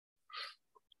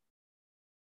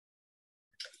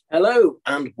Hello,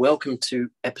 and welcome to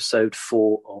episode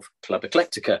 4 of Club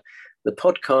Eclectica, the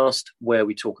podcast where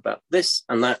we talk about this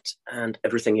and that and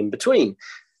everything in between.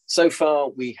 So far,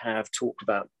 we have talked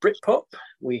about Britpop,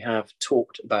 we have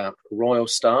talked about Royal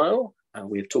Style, and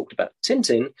we have talked about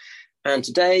Tintin, and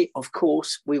today, of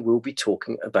course, we will be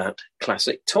talking about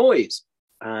classic toys.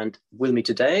 And with me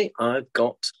today, I've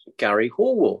got Gary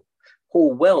Hallwell.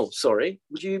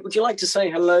 Would you like to say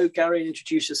hello, Gary,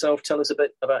 introduce yourself, tell us a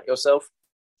bit about yourself?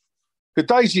 Good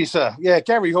day to you, sir. Yeah,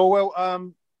 Gary Hallwell.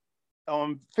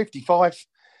 I'm 55,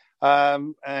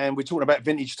 and we're talking about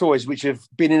vintage toys, which have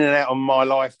been in and out of my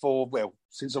life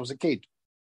since I was a kid.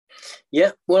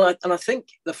 Yeah, well, I think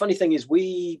the funny thing is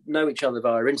we know each other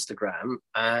via Instagram,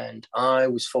 and I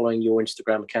was following your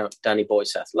Instagram account, Danny Boy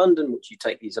South London, which you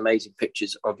take these amazing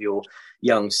pictures of your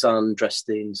young son dressed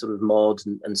in sort of mod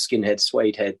and skinhead,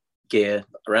 suede head gear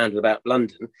around and about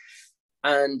London.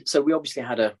 And so we obviously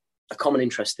had a common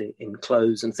interest in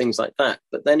clothes and things like that.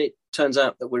 But then it turns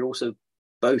out that we're also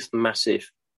both massive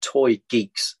toy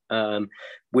geeks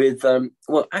with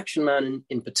Action Man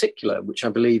in particular, which I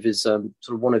believe is sort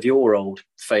of one of your old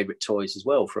favourite toys as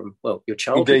well from, your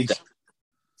childhood.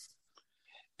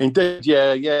 Indeed,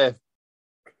 yeah.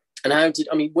 And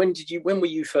when were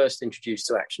you first introduced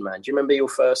to Action Man? Do you remember your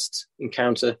first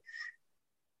encounter?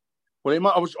 Well,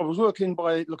 I was looking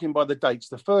by the dates.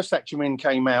 The first Action Man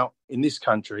came out in this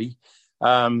country.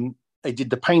 They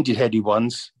did the painted heady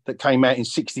ones that came out in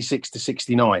 66 to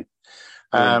 69.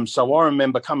 So I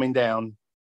remember coming down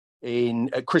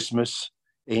at Christmas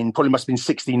in probably must have been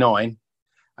 69,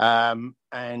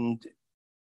 and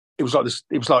it was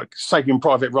like Saving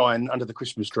Private Ryan under the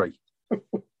Christmas tree.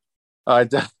 I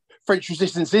had French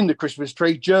Resistance in the Christmas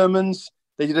tree. Germans,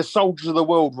 they did a Soldiers of the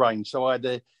World range. So I had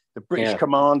the British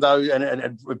Commando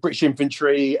and British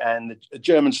Infantry and the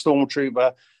German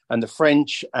Stormtrooper and the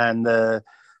French and the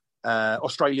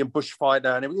Australian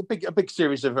Bushfighter, and it was a big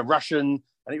series of a Russian.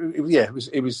 And it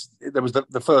was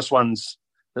the first ones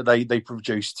that they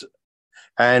produced.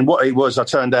 And what it was, I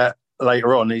turned out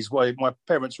later on, is why my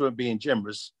parents weren't being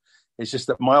generous. It's just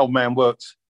that my old man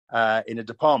worked in a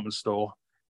department store,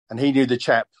 and he knew the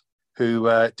chap who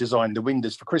designed the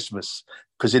windows for Christmas,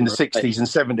 because in the 60s and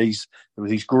 70s, there were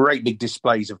these great big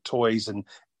displays of toys and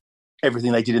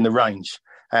everything they did in the range.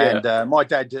 And my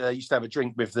dad used to have a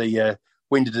drink with the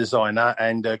window designer,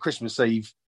 and Christmas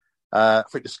Eve, I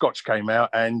think the Scotch came out,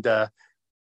 and a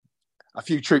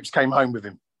few troops came home with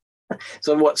him.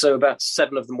 So about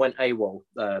 7 of them went AWOL.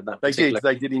 They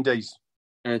did indeed.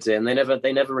 And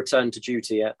they never returned to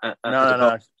duty at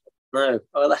No. No,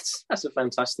 that's a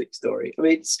fantastic story. I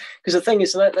mean, it's because the thing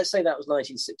is, let's say that was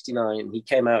 1969. He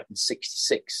came out in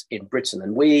 66 in Britain,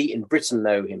 and we in Britain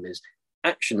know him as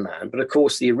Action Man. But of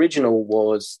course, the original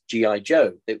was G.I.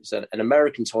 Joe. It was an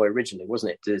American toy originally,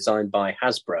 wasn't it? Designed by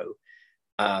Hasbro,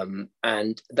 and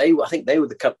I think they were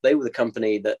the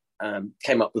company that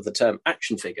came up with the term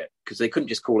action figure, because they couldn't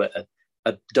just call it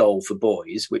a doll for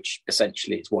boys, which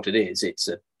essentially is what it is. It's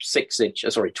a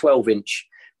 12-inch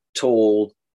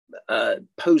tall,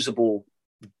 posable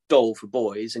doll for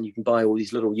boys, and you can buy all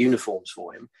these little uniforms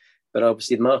for him. But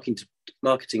obviously the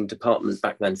marketing department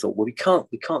back then thought, well, we can't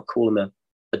call him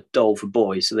a doll for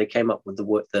boys, so they came up with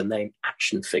the name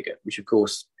action figure, which of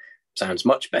course sounds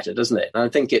much better, doesn't it? And I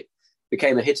think it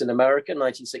became a hit in America in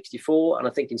 1964, and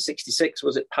I think in 66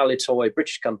 was it Palitoy,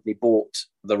 British company, bought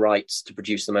the rights to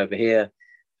produce them over here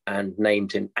and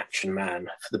named him Action Man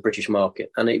for the British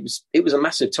market. And it was a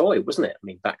massive toy, wasn't it? I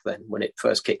mean, back then when it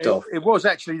first kicked off. It was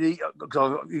actually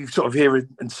you sort of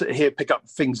hear pick up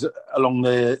things along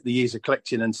the years of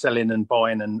collecting and selling and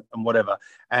buying and whatever.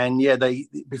 And yeah,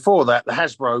 before that, the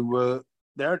Hasbro were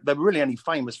really only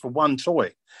famous for one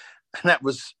toy, and that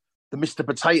was the Mr.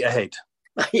 Potato Head.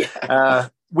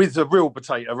 With a real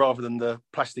potato rather than the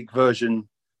plastic version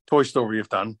Toy Story have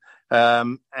done.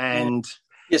 So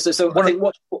I think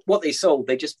what they sold,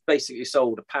 they just basically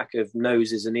sold a pack of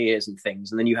noses and ears and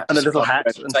things, and then you had to a little hat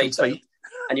and potato,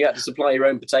 and you had to supply your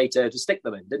own potato to stick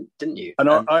them in, didn't you? And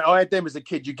I had them as a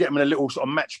kid. You get them in a little sort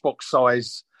of matchbox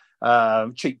size,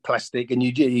 cheap plastic, and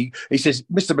he says,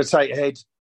 Mr. Potato Head,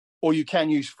 or you can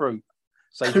use fruit.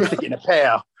 So you can stick it in a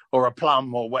pear or a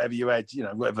plum or whatever you had,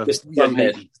 whatever.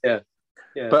 Yeah.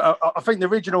 But I think the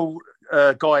original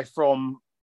guy from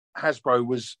Hasbro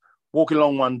was walking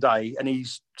along one day, and he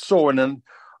saw in an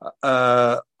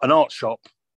art shop,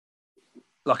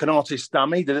 like an artist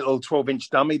dummy, the little 12-inch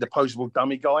dummy, the posable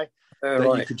dummy guy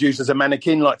you could use as a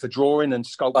mannequin, like for drawing and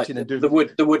sculpting, like and doing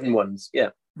the wooden ones. Yeah.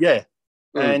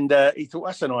 And he thought,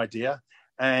 that's an idea,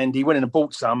 and he went in and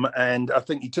bought some, and I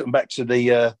think he took them back to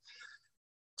the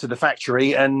to the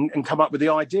factory and come up with the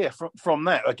idea from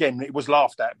that. Again, it was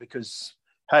laughed at because,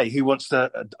 hey, who wants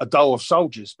a dole of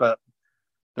soldiers? But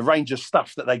the range of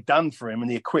stuff that they'd done for him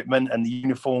and the equipment and the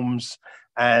uniforms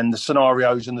and the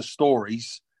scenarios and the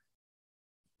stories,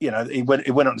 it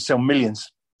went on to sell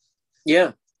millions.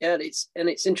 Yeah. Yeah,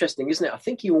 it's interesting, isn't it? I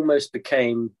think he almost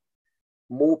became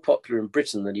more popular in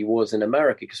Britain than he was in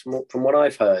America, because from what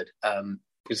I've heard,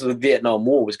 because the Vietnam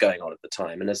War was going on at the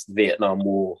time, and as the Vietnam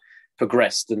War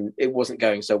progressed and it wasn't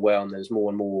going so well, and there was more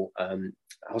and more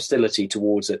hostility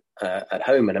towards it at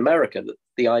home in America, that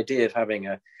the idea of having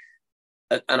an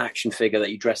action figure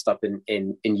that you dressed up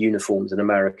in uniforms in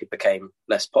America became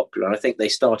less popular. And I think they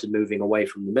started moving away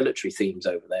from the military themes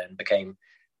over there and became,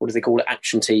 what do they call it,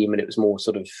 action team, and it was more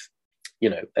sort of,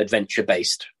 adventure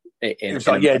based. It was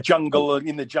like, jungle,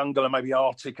 in the jungle, and maybe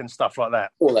Arctic and stuff like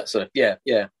that. All that sort of, yeah.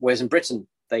 Whereas in Britain,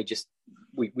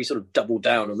 we sort of doubled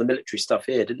down on the military stuff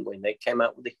here, didn't we? And they came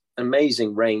out with an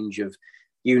amazing range of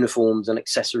uniforms and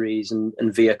accessories and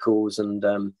vehicles. And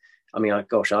I've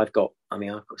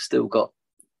still got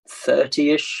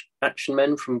 30-ish action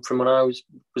men from when I was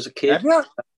a kid. Have you?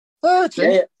 30?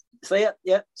 Yeah. So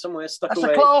yeah, somewhere stuck That's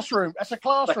away. That's a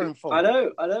classroom full. I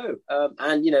know.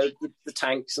 And the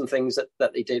tanks and things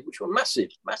that they did, which were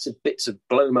massive bits of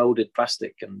blow molded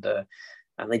plastic, and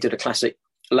they did a classic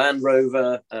Land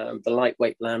Rover, the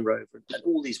lightweight Land Rover, and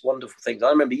all these wonderful things.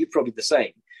 I remember, you probably the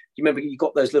same. You remember you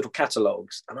got those little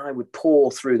catalogues, and I would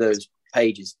pour through those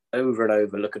pages over and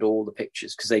over, look at all the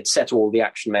pictures, because they'd set all the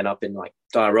action men up in like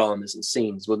dioramas and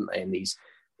scenes, wouldn't they, in these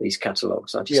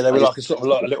catalogues? They were like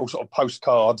a little sort of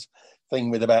postcard thing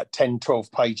with about 10,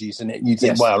 12 pages in it. And you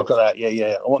think, wow, look at that.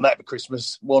 Yeah. I want that for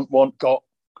Christmas. Got.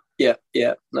 Yeah.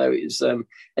 No, it was. And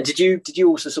did you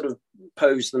also sort of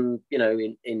pose them,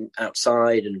 in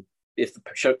outside, and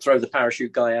throw the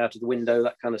parachute guy out of the window,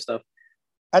 that kind of stuff?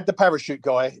 Had the parachute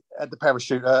guy,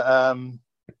 the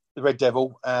Red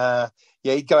Devil.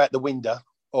 He'd go out the window,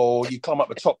 or you climb up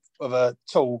the top of a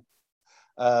tall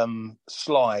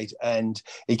slide, and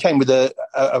he came with a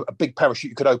big parachute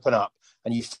you could open up,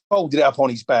 and you folded it up on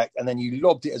his back, and then you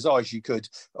lobbed it as high as you could,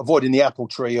 avoiding the apple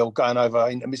tree or going over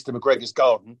into Mr. McGregor's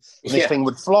garden. And this thing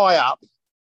would fly up,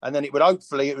 and then it would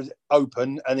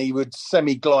open, and he would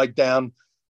semi-glide down,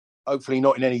 hopefully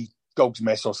not in any dog's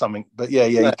mess or something. But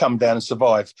he'd come down and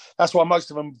survive. That's why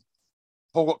most of them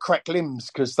all got cracked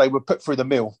limbs, because they were put through the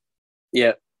mill.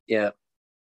 Yeah.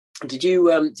 Did you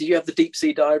have the deep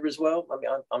sea diver as well? I mean,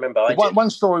 I remember one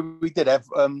story we did have.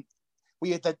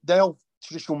 We had the old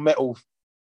traditional metal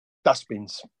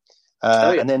dustbins,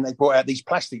 and then they brought out these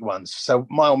plastic ones. So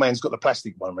my old man's got the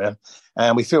plastic one round,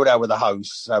 and we filled it out with a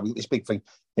hose. So this big thing,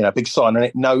 big sign on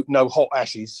it, no hot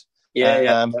ashes.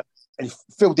 And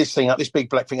filled this thing up, this big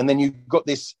black thing, and then you got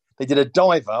this. They did a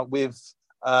diver with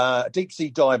a deep sea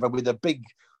diver with a big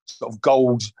sort of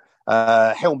gold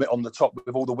helmet on the top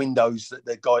with all the windows that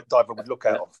the diver would look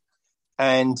out of.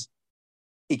 And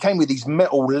he came with these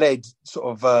metal lead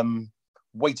sort of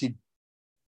weighted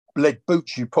lead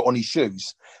boots you put on his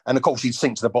shoes. And of course he'd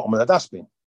sink to the bottom of the dustbin.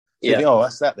 So you think,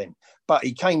 that's that then. But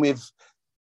he came with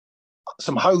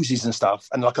some hoses and stuff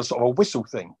and like a sort of a whistle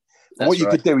thing. And what you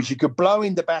could do is you could blow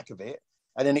in the back of it,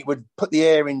 and then it would put the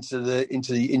air into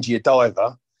your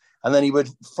diver, and then he would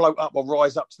float up or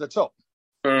rise up to the top.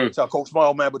 So, of course, my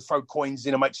old man would throw coins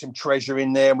in and make some treasure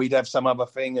in there, and we'd have some other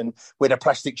thing, and where a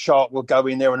plastic shark would go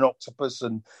in there, an octopus,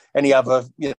 and any other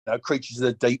creatures of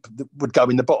the deep that would go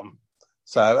in the bottom.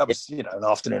 So that was, an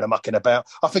afternoon of mucking about.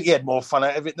 I think he had more fun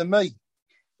out of it than me.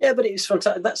 Yeah, but it was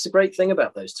fantastic. That's the great thing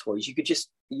about those toys. You could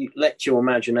you let your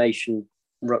imagination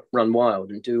run wild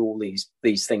and do all these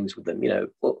things with them.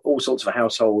 All sorts of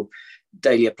household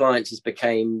daily appliances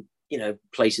became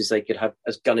places they could have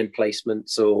as gun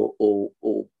emplacements or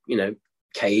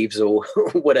caves or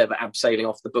whatever, abseiling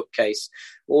off the bookcase,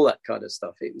 all that kind of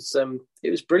stuff. It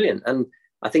was brilliant. And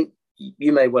I think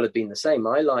you may well have been the same.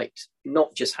 I liked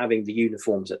not just having the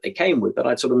uniforms that they came with, but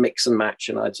I'd sort of mix and match,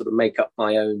 and I'd sort of make up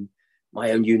my own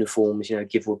uniforms,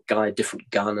 give a guy a different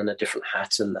gun and a different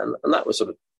hat. And that was sort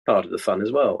of part of the fun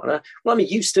as well. And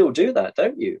you still do that,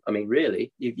 don't you? I mean,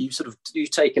 really,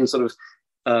 you've taken sort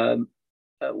of,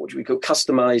 what do we call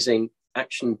customizing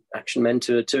action men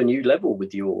to a new level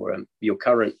with your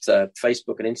current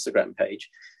Facebook and Instagram page.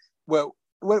 Well,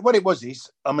 what it was is,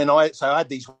 I had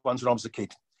these ones when I was a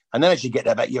kid, and then as you get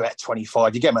there, you're at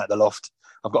 25, you get them out of the loft.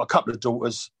 I've got a couple of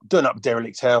daughters doing up a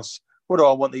derelict house. What do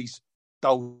I want these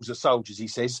dolls of soldiers? He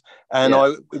says, and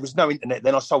it was no internet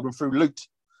then. I sold them through Loot,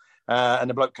 and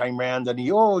the bloke came round, and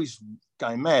he's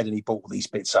going mad, and he bought all these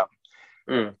bits up.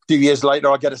 2 years later,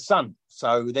 I get a son.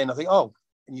 So then I think,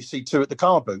 and you see two at the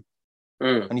car boot.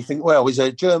 And you think, well, is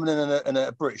a German and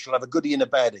a British, you'll have a goodie and a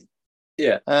baddie.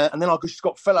 Yeah. And then I just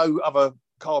got fellow other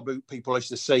car boot people I used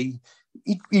to see.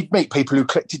 You'd meet people who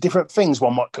collected different things.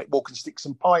 One might collect walking sticks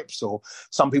and pipes, or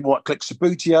some people might collect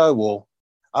Sabutio, or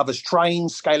others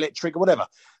trains, Scale Electric, or whatever.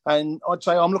 And I'd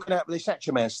say, I'm looking out for this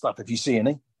Action Man stuff if you see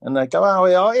any. And they go,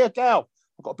 oh, yeah, Gal,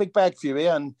 I've got a big bag for you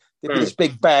here. And there'd be this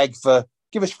big bag for,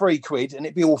 give us £3, and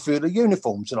it'd be all for the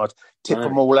uniforms. And I'd tip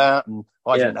them all out, and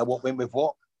I didn't know what went with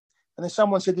what. And then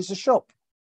someone said, there's a shop.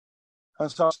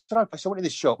 And so I said, okay, so I went to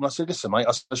this shop, and I said, listen, mate,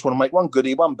 I just want to make one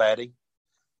goodie, one baddie.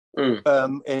 You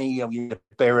need a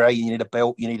beret, you need a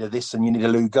belt, you need a this, and you need a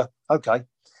Luger. Okay.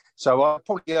 So I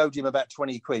probably owed him about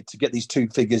 20 quid to get these two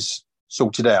figures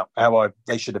sorted out, how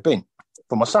they should have been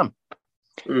for my son.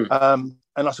 And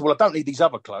I said, well, I don't need these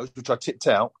other clothes, which I tipped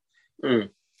out. And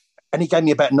he gave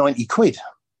me about 90 quid.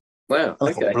 Wow. And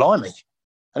I thought, blimey.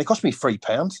 And it cost me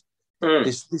 £3.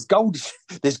 There's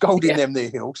gold in them near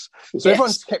hills. So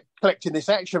everyone's kept collecting this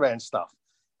Action Man stuff.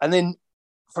 And then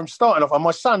from starting off, and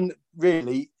my son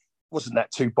really wasn't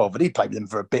that too bothered. He played with them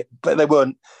for a bit, but they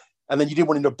weren't. And then you didn't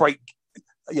want him to break,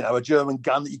 a German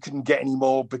gun that you couldn't get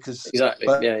anymore because...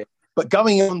 Exactly, But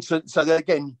going on to... So then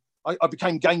again, I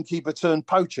became gamekeeper turned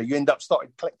poacher. You end up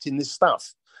starting collecting this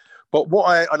stuff. But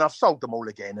and I've sold them all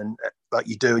again, and like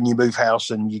you do, and you move house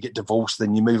and you get divorced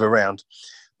and you move around.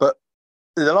 But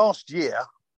in the last year,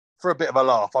 for a bit of a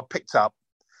laugh, I picked up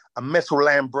a metal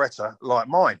Lambretta like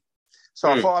mine. So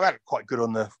I thought, that looked quite good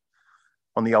on the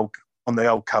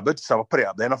old cupboard. So I put it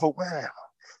up there, and I thought, well,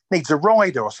 needs a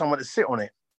rider or someone to sit on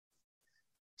it.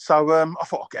 So I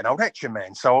thought I'd get an old Action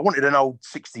Man. So I wanted an old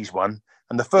 60s one,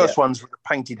 and the first ones with the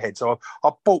painted head. So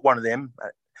I bought one of them.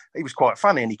 He was quite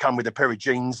funny, and he come with a pair of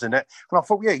jeans and it. And I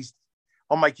thought,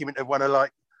 I'll make him into one of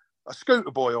like a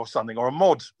scooter boy or something, or a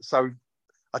mod. So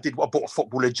I bought a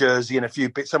footballer jersey and a few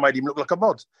bits. I made him look like a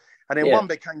mod. And then one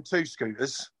became 2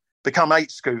 scooters, become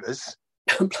 8 scooters.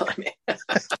 Blimey.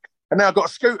 And now I've got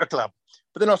a scooter club.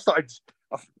 But then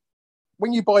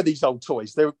when you buy these old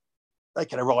toys, they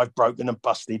can arrive broken and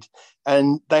busted.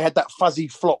 And they had that fuzzy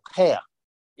flock hair.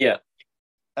 Yeah.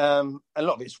 A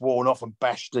lot of it's worn off and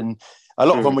bashed. And a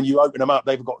lot of them, when you open them up,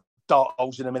 they've got dart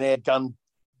holes in them and air gun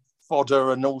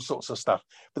fodder and all sorts of stuff.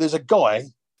 But there's a guy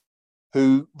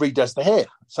who redoes the hair.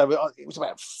 So it was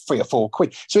about £3 or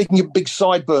 £4. So he can get big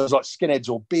sideburns like skinheads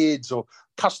or beards or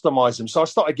customise them. So I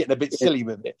started getting a bit silly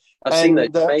with it. I've seen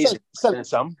that. Amazing. Selling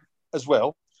some as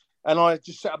well. And I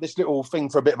just set up this little thing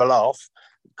for a bit of a laugh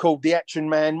called the Action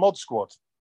Man Mod Squad,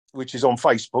 which is on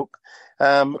Facebook.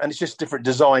 And it's just different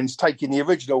designs, taking the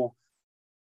original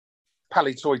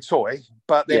Palitoy toy,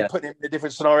 but then putting it in a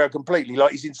different scenario completely,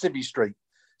 like he's in Civvy Street.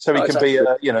 So he can be,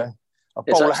 a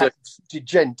bowler hat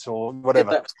gent or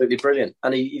whatever. It's absolutely brilliant.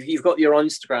 And you've got your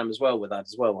Instagram as well with that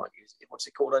as well, aren't you? What's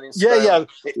it called on Instagram?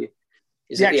 Yeah.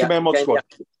 The Action Man Mod Squad.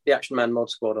 The Action Man Mod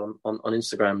Squad on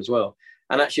Instagram as well.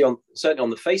 And actually, certainly on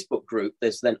the Facebook group,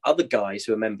 there's then other guys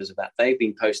who are members of that. They've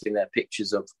been posting their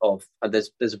pictures of and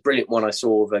there's a brilliant one I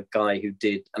saw of a guy who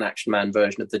did an Action Man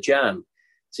version of the Jam.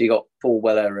 So you got Paul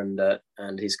Weller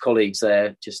and his colleagues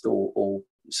there, just all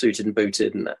suited and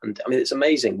booted, and I mean it's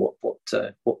amazing what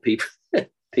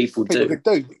people do.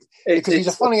 Because he's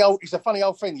a funny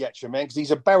old thing, the Action Man, because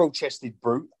he's a barrel-chested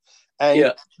brute.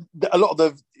 And a lot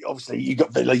of obviously, you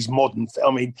got these modern. I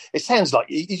mean, it sounds like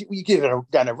you get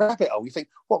down a rabbit hole. You think,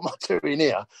 what am I doing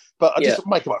here? But I just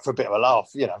make them up for a bit of a laugh,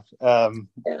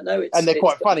 and they're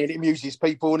quite funny, and it amuses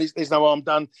people, and there's no harm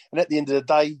done. And at the end of the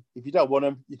day, if you don't want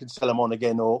them, you can sell them on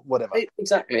again or whatever.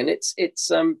 Exactly, and it's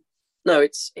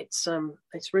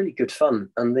really good fun.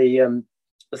 And the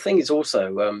thing is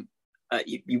also,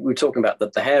 you were talking about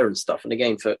the hair and stuff, and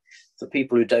again for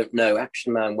people who don't know,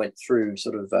 Action Man went through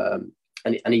sort of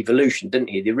an evolution,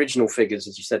 didn't he? The original figures,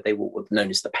 as you said, they were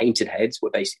known as the painted heads, where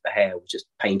basically the hair was just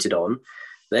painted on.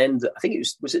 Then I think it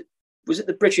was it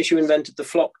the British who invented the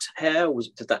flocked hair, or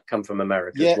did that come from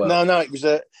America as well? No, it was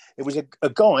a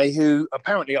guy who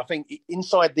apparently, I think,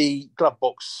 inside the glove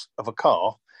box of a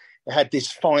car, it had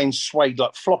this fine suede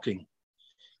like flocking,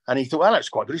 and he thought, well, that's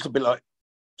quite good. It's a bit like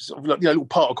sort of like little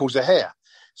particles of hair.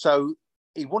 So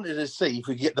he wanted to see if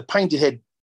we could get the painted head,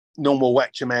 normal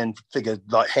Action Man figure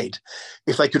like head,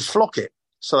 if they could flock it.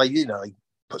 So they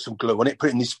put some glue on it, put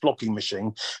it in this flocking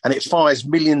machine, and it fires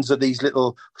millions of these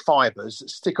little fibres that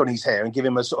stick on his hair and give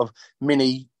him a sort of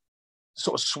mini,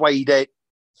 sort of suede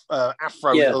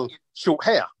afro little short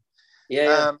hair.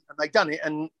 And they done it,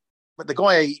 but the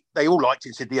guy, they all liked it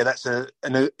and said, yeah, that's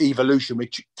an evolution.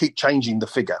 We keep changing the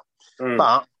figure.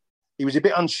 But he was a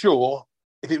bit unsure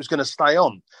if it was going to stay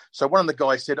on. So one of the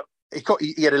guys said,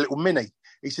 he had a little Mini.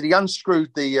 He said he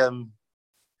unscrewed the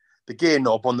gear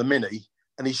knob on the Mini,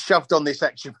 and he shoved on this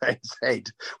Action Man's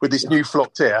head with this new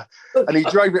flocked hair, and he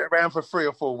drove it around for 3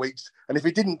 or 4 weeks. And if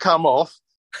it didn't come off,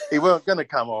 he weren't going to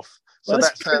come off. So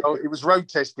that's how it was road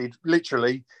tested,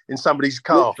 literally in somebody's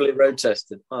car. Literally road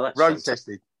tested. Oh, that's road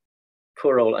tested.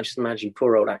 Poor old, I just imagine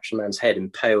poor old Action Man's head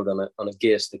impaled on a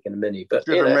gear stick in a Mini. But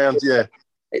driven around, yeah.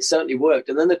 It certainly worked.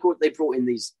 And then they brought in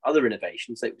these other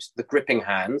innovations. It was the gripping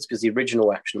hands, because the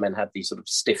original Action Men had these sort of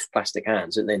stiff plastic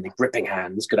hands, and then the gripping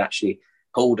hands could actually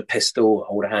hold a pistol,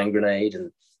 hold a hand grenade,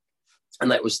 and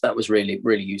that was really,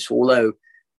 really useful. Although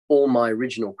all my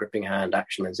original gripping hand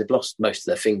Action Men's, they've lost most of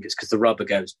their fingers because the rubber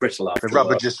goes brittle after the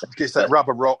rubber just gets that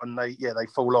rubber rot, and they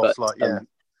fall off.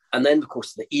 And then, of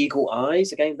course, the eagle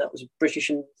eyes, again, that was a British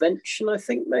invention, I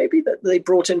think, maybe, that they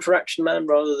brought in for Action Man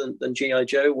rather than G.I.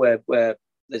 Joe, where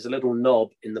there's a little knob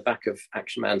in the back of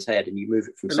Action Man's head, and you move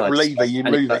it from side to side. You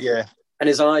move it, yeah. And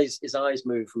his eyes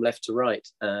move from left to right,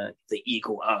 the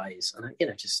eagle eyes. And,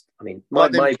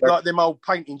 like them old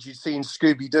paintings you'd see in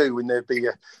Scooby-Doo when there'd be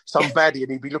some baddie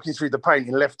and he'd be looking through the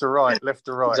painting left to right, left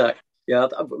to right. Exactly. Yeah,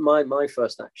 my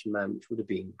first Action Man, which would have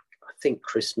been, I think,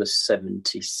 Christmas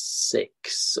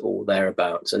 76 or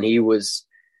thereabouts. And he was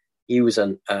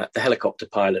the helicopter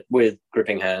pilot with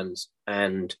gripping hands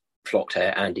and flocked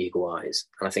hair and eagle eyes,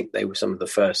 and I think they were some of the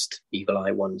first eagle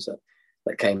eye ones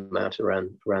that came out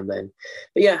around then.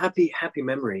 But yeah, happy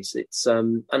memories. It's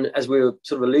and as we were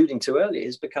sort of alluding to earlier,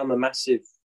 it's become a massive,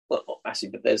 well, not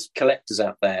massive, but there's collectors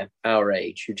out there our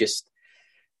age who just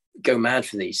go mad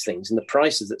for these things, and the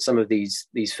prices that some of these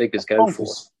figures go for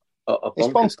are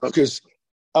bonkers. Because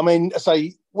I mean,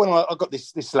 say when I got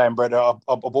this Lambret,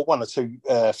 I bought 1 or 2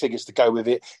 figures to go with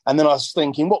it, and then I was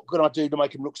thinking, what can I do to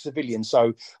make them look civilian?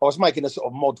 So I was making a sort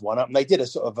of mod one up, and they did a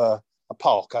sort of a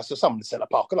parka. So someone said a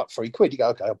parka, like £3. You go,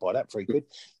 okay, I'll buy that, £3.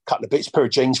 Couple of bits, pair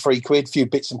of jeans, £3, few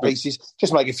bits and pieces,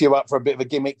 just make a few up for a bit of a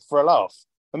gimmick for a laugh.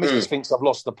 And Mrs. thinks I've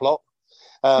lost the plot.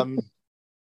 But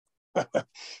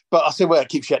I said, well, it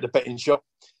keeps you at the betting shop.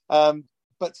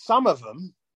 But some of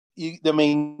them,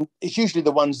 it's usually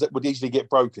the ones that would easily get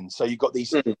broken. So you've got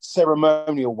these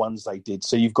ceremonial ones they did.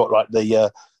 So you've got like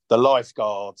the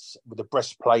lifeguards with the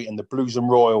breastplate and the Blues and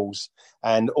Royals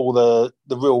and all the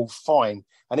real fine.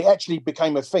 And it actually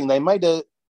became a thing. They made a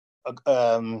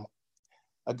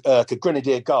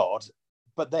Grenadier Guard,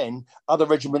 but then other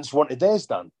regiments wanted theirs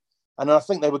done. And I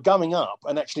think they were going up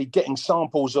and actually getting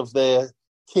samples of their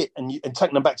kit and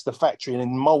taking them back to the factory and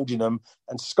then moulding them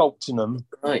and sculpting them.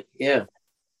 Right, yeah.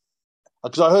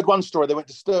 Because I heard one story, they went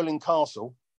to Stirling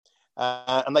Castle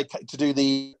and they to do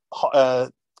the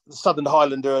Southern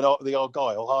Highlander and the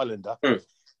Argyle Highlander.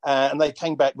 And they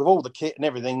came back with all the kit and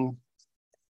everything.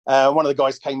 One of the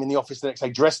guys came in the office the next day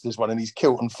dressed as one in his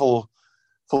kilt and full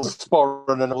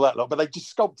sporran and all that lot. But they just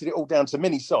sculpted it all down to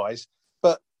mini size.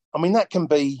 But, I mean, that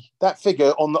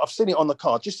figure, I've seen it on the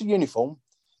card, just a uniform.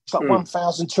 It's like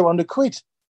 £1,200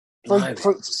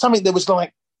 for something that was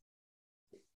like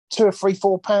 £2 or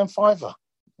 £3, £4 fiver.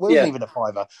 Wasn't even a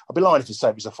fiver. I'd be lying if I say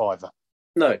it was a fiver.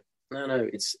 No.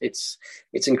 It's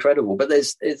incredible. But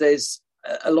there's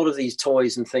a lot of these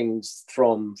toys and things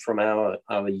from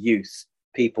our youth.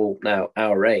 People now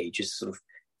our age is sort of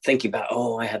thinking about,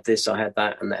 oh, I had this, I had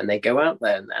that, and they go out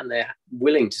there and they're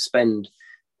willing to spend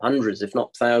hundreds, if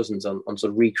not thousands, on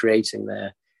sort of recreating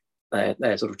their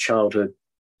sort of childhood,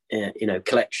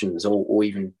 collections, or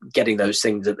even getting those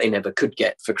things that they never could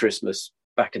get for Christmas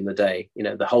back in the day.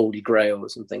 The Holy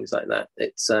Grails and things like that.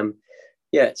 It's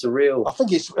it's a real. I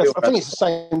think it's the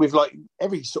same with like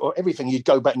everything. You'd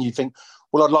go back and you'd think,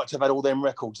 well, I'd like to have had all them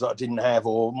records that I didn't have,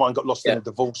 or mine got lost in a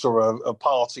divorce or a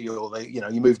party, or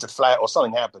you moved to flat or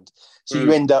something happened. So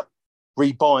you end up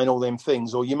rebuying all them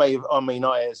things, or you may have. I mean,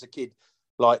 I as a kid,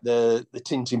 like the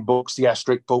Tintin books, the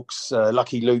Asterix books,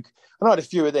 Lucky Luke, and I had a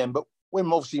few of them. But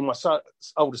when obviously my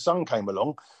older son came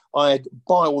along, I'd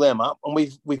buy all them up, and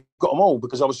we've got them all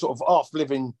because I was sort of half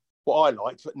living what I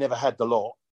liked, but never had the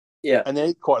lot. Yeah, and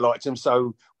they quite liked them,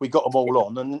 so we got them all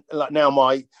on. And like now,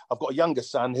 I've got a younger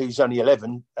son who's only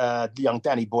 11, the young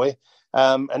Danny boy,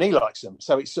 and he likes them.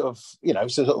 So it's sort of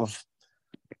it's a sort of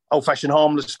old-fashioned,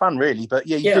 harmless fun, really. But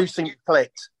you do think you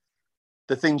collect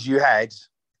the things you had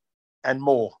and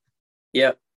more.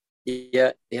 Yeah.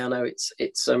 No, it's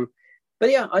but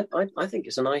yeah, I think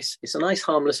it's a nice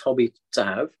harmless hobby to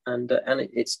have, and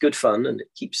it's good fun, and it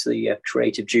keeps the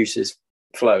creative juices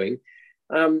flowing.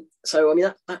 So I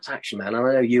mean that's Action Man, and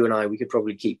I know you and we could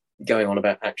probably keep going on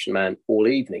about Action Man all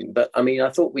evening, but I mean I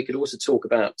thought we could also talk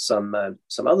about some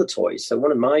other toys. So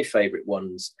one of my favourite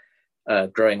ones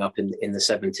growing up in the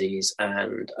 70s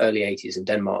and early 80s in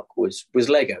Denmark was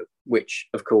Lego, which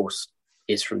of course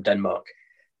is from Denmark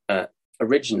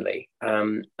originally,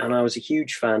 and I was a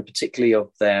huge fan, particularly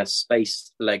of their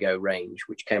space Lego range,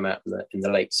 which came out in the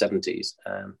late 70s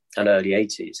and early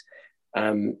 80s.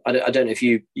 I don't know if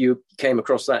you came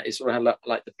across that. It sort of had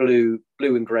like the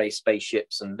blue and grey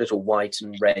spaceships and little white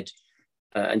and red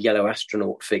and yellow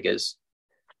astronaut figures.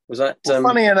 Was that? Well,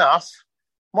 funny enough,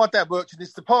 my dad worked in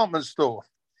this department store,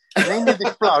 and he knew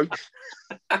this bloke.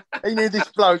 He knew this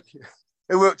bloke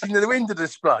who worked in the window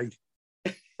display,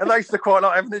 and they used to quite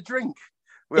like having a drink.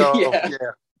 Well, yeah.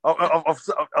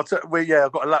 We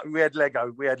had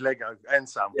Lego and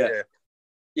some.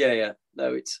 Yeah.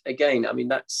 No, it's again. I mean,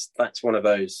 that's one of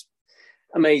those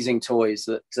amazing toys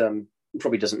that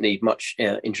probably doesn't need much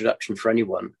introduction for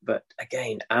anyone. But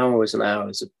again, hours and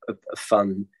hours of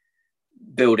fun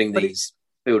building these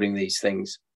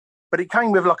things. But it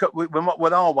came with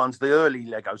with our ones, the early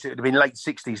Legos. It would have been late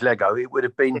 60s Lego. It would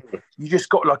have been, you just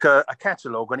got like a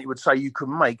catalogue, and it would say you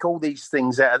can make all these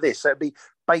things out of this. So it'd be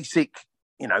basic,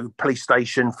 police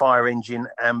station, fire engine,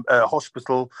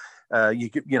 hospital,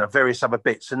 various other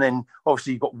bits. And then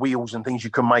obviously you've got wheels and things you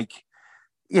can make,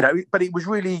 but it was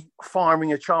really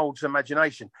firing a child's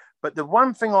imagination. But the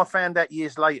one thing I found out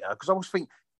years later, because I was thinking,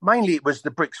 mainly it was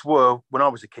the bricks were, when I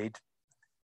was a kid,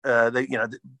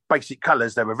 the basic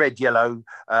colours. They were red, yellow,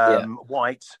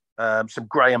 white, some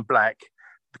grey and black,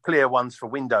 the clear ones for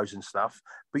windows and stuff.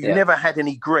 But you never had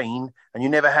any green, and you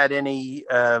never had any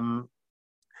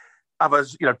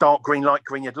others. Dark green, light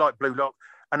green. You had light blue,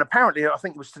 and apparently, I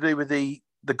think it was to do with the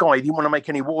guy. He didn't want to make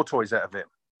any war toys out of it.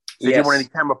 So he didn't want any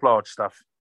camouflage stuff.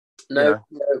 No.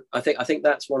 I think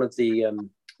that's one of the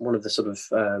sort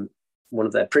of one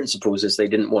of their principles is they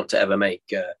didn't want to ever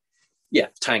make.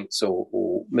 Tanks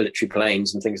or military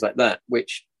planes and things like that,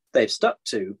 which they've stuck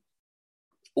to,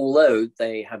 although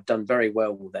they have done very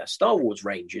well with their Star Wars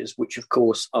ranges, which of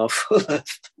course are full of,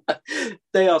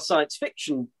 they are science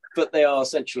fiction, but they are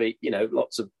essentially,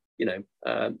 lots of,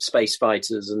 space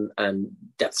fighters and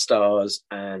Death Stars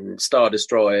and Star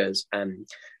Destroyers and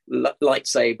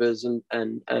lightsabers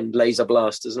and laser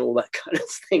blasters and all that kind of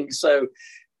thing. So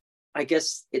I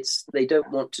guess they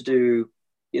don't want to do,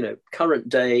 current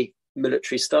day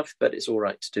military stuff, but it's all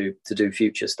right to do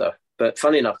future stuff. But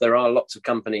funny enough, there are lots of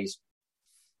companies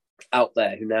out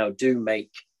there who now do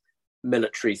make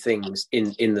military things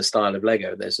in the style of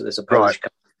Lego. There's a Polish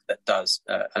company that does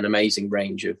an amazing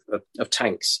range of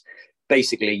tanks,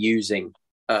 basically using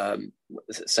the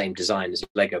same design as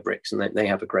Lego bricks, and they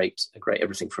have a great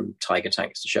everything from Tiger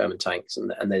tanks to Sherman tanks,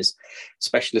 and there's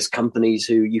specialist companies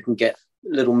who you can get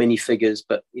little mini figures,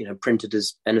 but printed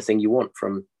as anything you want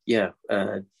from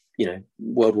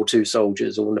World War II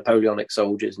soldiers or Napoleonic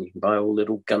soldiers, and you can buy all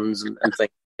little guns and things.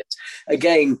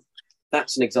 Again,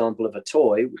 that's an example of a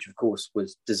toy, which of course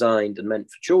was designed and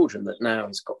meant for children, that now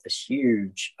has got this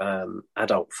huge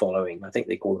adult following. I think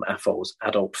they call them AFOLs,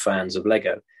 adult fans of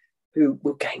Lego, who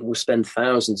will spend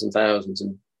thousands and thousands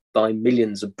and buy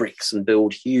millions of bricks and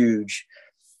build huge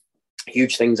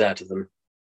things out of them.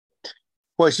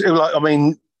 Well,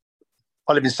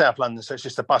 I live in South London, so it's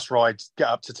just a bus ride, get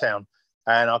up to town.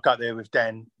 And I got there with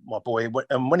Dan, my boy,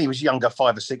 and when he was younger,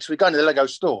 5 or 6, we go into the Lego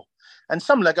store. And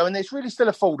some Lego, and it's really still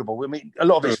affordable. I mean, a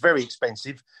lot of it's very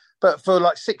expensive, but for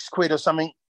like £6 or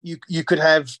something, you could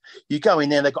have, you go in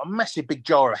there, and they've got a massive big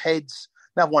jar of heads,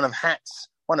 another one of hats,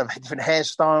 one of different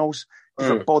hairstyles,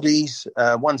 different bodies,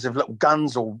 ones of little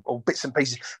guns or bits and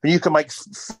pieces. And you can make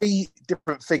 3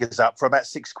 different figures up for about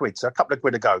 £6, so a couple of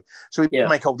quid a go. So we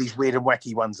make all these weird and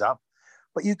wacky ones up.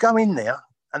 But you go in there,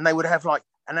 and they would have like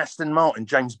an Aston Martin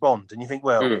James Bond, and you think,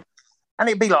 well, and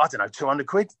it'd be like, I don't know, 200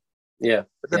 quid. Yeah.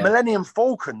 But the Millennium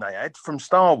Falcon they had from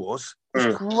Star Wars, it's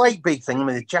a great big thing. I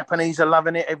mean, the Japanese are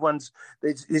loving it.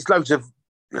 There's loads of,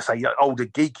 let's say, older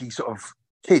geeky sort of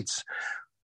kids.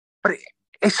 But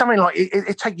it's something like,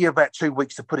 it take you about 2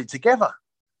 weeks to put it together.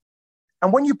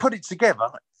 And when you put it together,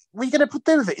 what are you going to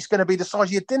do with it? It's going to be the size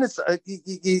of your dinner,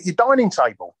 your dining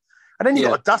table. And then you've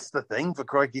got to dust the thing, for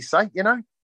crikey's sake,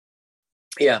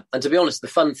 Yeah, and to be honest,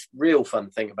 the real fun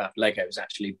thing about Lego is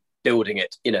actually building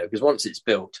it, because once it's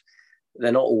built,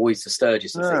 they're not always the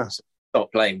sturdiest of things.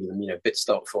 Start playing with them, bits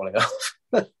start falling off.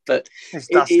 But it's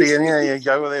dusty, and you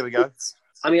go, well, there we go.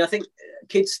 I mean, I think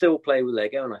kids still play with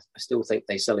Lego, and I still think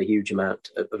they sell a huge amount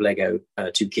of Lego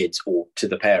to kids or to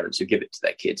the parents who give it to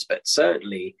their kids. But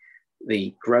certainly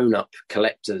the grown-up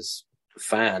collectors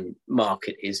fan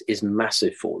market is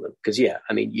massive for them. Because,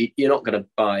 you're not going to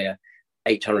buy a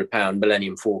 £800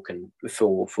 Millennium Falcon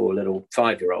for a little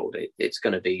 5-year-old. It's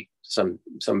going to be some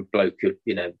bloke who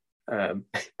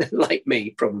like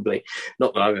me, probably.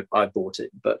 Not that I bought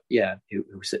it, but yeah, who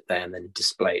sit there and then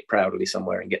display it proudly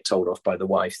somewhere and get told off by the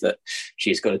wife that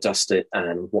she's got to dust it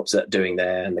and what's that doing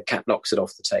there, and the cat knocks it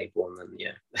off the table, and then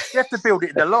you have to build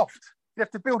it in the loft. You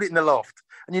have to build it in the loft,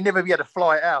 and you never be able to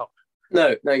fly it out.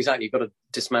 No, exactly. You've got to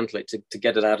dismantle it to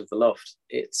get it out of the loft.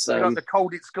 It's like the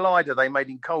Colditz glider they made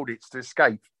in Colditz to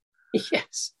escape.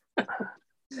 Yes.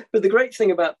 But the great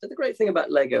thing about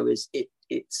Lego is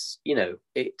it's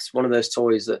one of those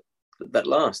toys that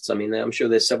lasts. I mean, I'm sure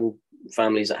there's several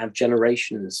families that have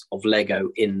generations of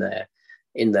Lego in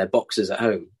their boxes at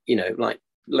home. Like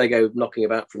Lego knocking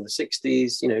about from the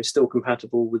 60s. Still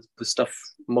compatible with the stuff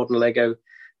modern Lego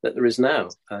that there is now.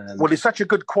 Well, it's such a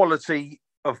good quality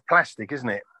of plastic, isn't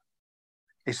it?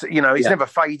 It's never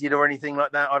faded or anything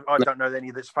like that. I don't know any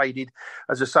that's faded.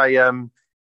 As I say, I've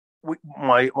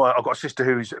got a sister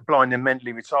who's blind and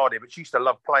mentally retarded, but she used to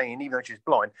love playing, even though she's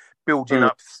blind, building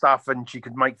up stuff, and she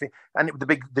could make things. And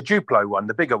the Duplo one,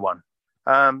 the bigger one.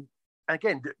 And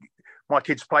again, my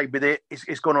kids played with it.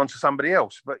 It's gone on to somebody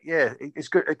else, but yeah, it's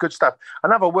good stuff.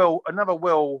 Another well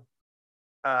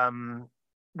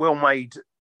made.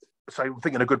 So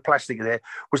thinking of good plastic there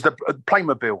was the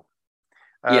Playmobil.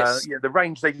 Yes. The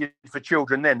range they did for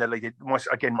children then. They did my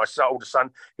older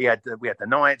son. We had the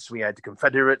Knights, we had the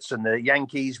Confederates and the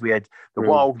Yankees. We had the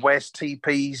Wild West,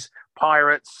 TPs,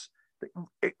 Pirates.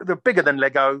 They're bigger than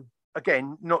Lego.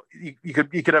 Again, not you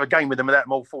could have a game with them without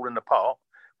them all falling apart.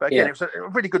 But again, it was a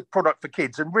really good product for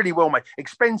kids and really well made.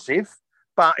 Expensive,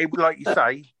 but it like you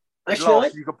say,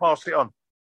 you could pass it on.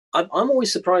 I'm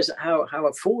always surprised at how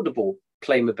affordable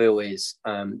Playmobil is.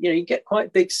 You get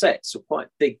quite big sets or quite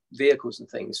big vehicles and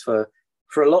things for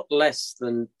a lot less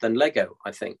than Lego,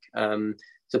 I think.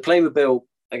 So Playmobil,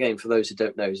 again, for those who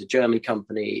don't know, is a German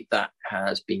company that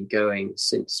has been going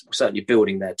since, certainly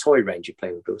building their toy range of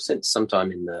Playmobil since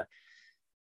sometime in the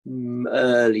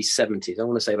early 70s. I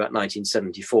want to say about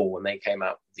 1974 when they came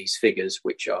out with these figures,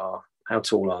 which are, how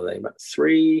tall are they? About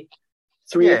three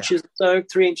inches, so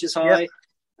 3 inches high.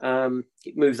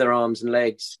 Move their arms and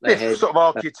legs, their head. Sort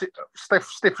of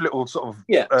stiff little sort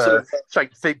of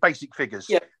shaped basic figures.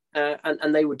 Yeah,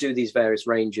 and they would do these various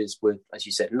ranges with, as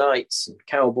you said, knights and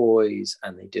cowboys,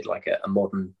 and they did like a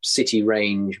modern city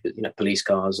range with police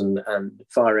cars and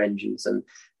fire engines. And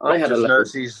doctors, I had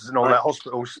nurses and all that,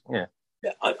 hospitals. Yeah.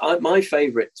 My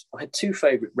favourite, I had two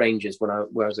favourite ranges when I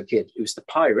was a kid. It was the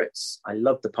Pirates. I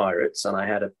loved the Pirates, and I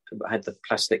had the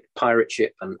plastic pirate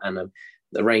ship and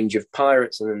the range of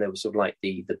pirates, and then there was sort of like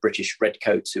the British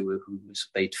redcoats who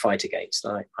they'd fight against.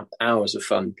 I had hours of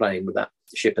fun playing with that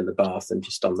ship in the bath and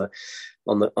just on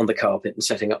the carpet and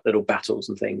setting up little battles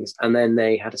and things. And then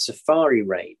they had a safari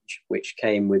range which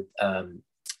came with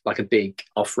like a big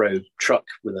off-road truck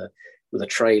with a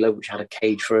trailer which had a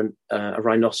cage for a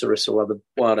rhinoceros or other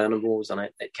wild animals, and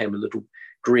it came with a little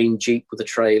green Jeep with a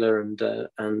trailer, and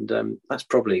that's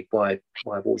probably why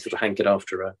I've always sort of hankered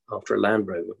after a Land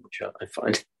Rover, which I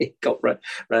find it got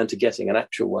round to getting an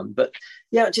actual one. But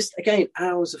yeah, just again,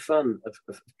 hours of fun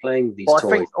of playing with these toys. I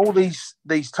think all these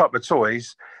type of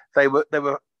toys, they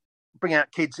were bring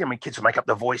out kids. I mean, kids will make up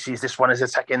the voices. This one is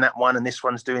attacking that one, and this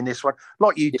one's doing this one,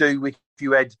 like you do if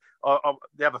you had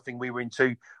the other thing we were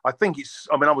into. I think it's.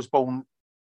 I mean, I was born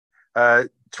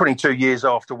 22 years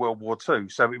after World War II,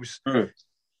 so it was.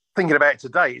 Thinking about it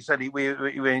today, it's only we're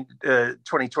in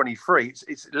 2023.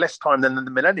 It's less time than the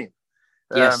millennium.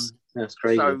 Yes, that's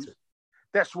crazy. So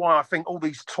that's why I think all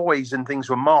these toys and things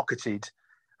were marketed.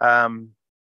 I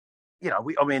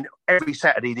mean, every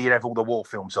Saturday you'd have all the war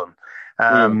films on.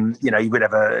 You would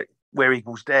have Where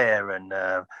Eagles Dare and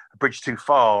A Bridge Too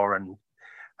Far and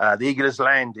The Eagle Has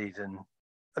Landed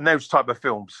and those type of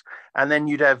films. And then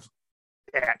you'd have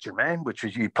Action Man, which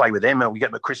was you play with them, and we get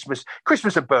them at Christmas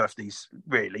and birthdays.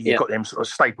 Really, you've got them sort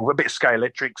of staple, a bit of Scale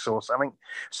Electrics or something,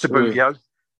 Subbuteo.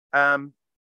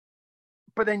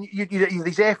 But then you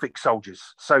these Airfix soldiers.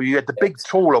 So you had the big,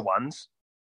 taller ones,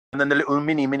 and then the little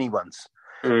mini ones.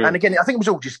 And again, I think it was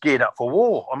all just geared up for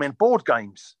war. I mean, board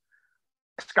games,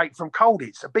 Escape from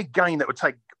Colditz, a big game that would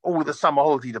take all of the summer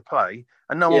holiday to play,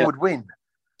 and no one would win.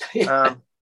 It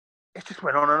just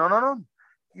went on and on and on.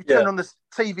 You turn on the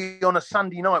TV on a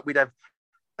Sunday night, we'd have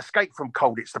Escape from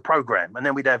Colditz, the programme, and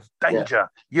then we'd have Danger,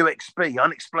 UXB,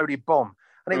 Unexploded Bomb.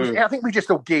 And it was, I think we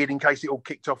just all geared in case it all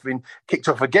kicked off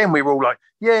again. We were all like,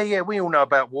 we all know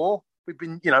about war. We've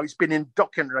been, it's been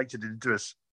indoctrinated into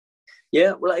us.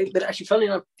 Yeah, well, but actually,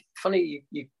 funny,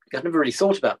 you I've never really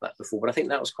thought about that before, but I think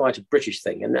that was quite a British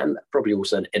thing, and probably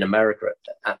also in America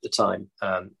at the time,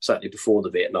 certainly before the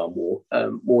Vietnam War,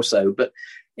 more so. But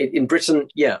in Britain,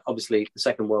 obviously the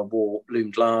Second World War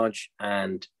loomed large,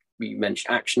 and you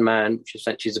mentioned Action Man, which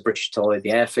essentially is a British toy, the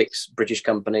Airfix British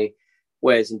company.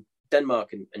 Whereas in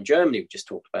Denmark and Germany, we just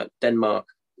talked about, Denmark,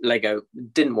 Lego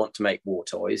didn't want to make war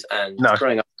toys, and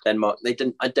growing up in Denmark, they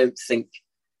didn't. I don't think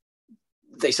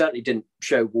they certainly didn't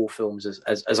show war films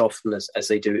as often as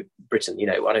they do in Britain. You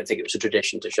know, I don't think it was a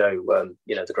tradition to show,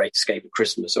 The Great Escape at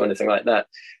Christmas or anything like that.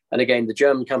 And again, the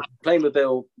German company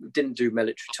Playmobil didn't do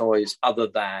military toys other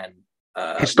than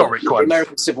historic ones,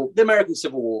 the American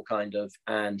Civil War kind of,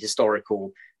 and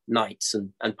historical knights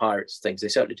and pirates things. They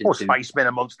certainly didn't. Or spacemen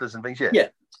and monsters and things. Yeah,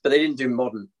 but they didn't do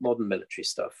modern military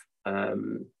stuff.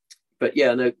 But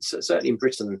yeah, no, certainly in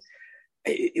Britain,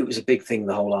 it was a big thing,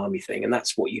 the whole army thing, and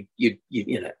that's what you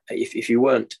know, if you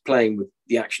weren't playing with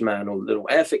the Action Man or the little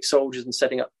Airfix soldiers and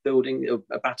setting up building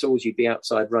battles, you'd be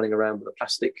outside running around with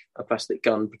a plastic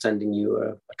gun, pretending you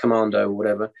were a commando or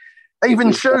whatever.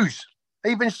 Even shoes,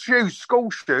 school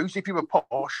shoes. If you were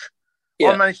posh,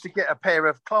 I managed to get a pair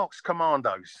of Clark's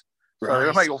Commandos. So they were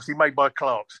obviously made by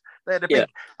Clark's. They had a big.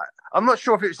 I'm not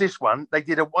sure if it was this one. They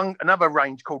did another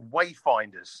range called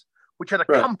Wayfinders, which had a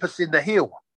compass in the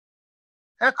heel.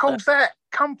 How cool's that?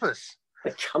 Compass.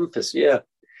 A compass, yeah.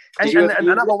 And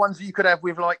other ones that you could have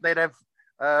with, like, they'd have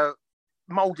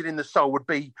moulded in the sole would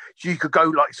be, so you could go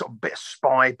like sort of bit of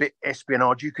spy, bit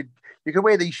espionage. You could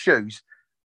wear these shoes,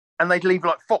 and they'd leave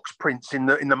like fox prints in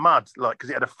the mud, like,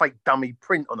 because it had a fake dummy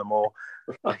print on them, or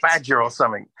a badger or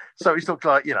something. So it looked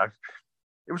like,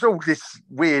 it was all this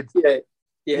weird. Yeah.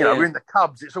 We're in the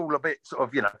Cubs. It's all a bit sort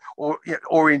of,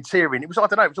 orienteering. It was, I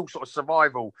don't know, it was all sort of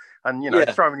survival, and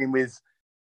throwing in with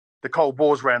the Cold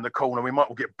War's around the corner, we might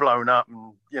all get blown up,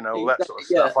 and all that sort of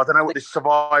stuff. I don't know what this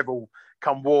survival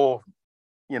come war,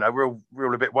 real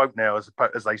a bit woke now, as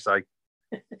they say.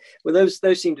 Well,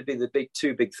 those seem to be the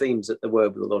two big themes that there were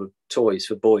with a lot of toys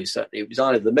for boys. Certainly, it was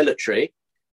either the military,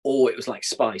 or it was like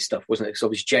spy stuff, wasn't it? Because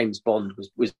obviously James Bond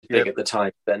was big at the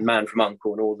time, and Man from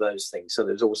U.N.C.L.E. and all those things. So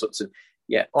there was all sorts of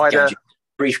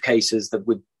briefcases that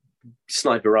with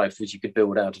sniper rifles you could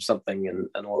build out of something,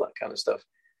 and all that kind of stuff.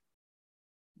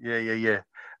 Yeah.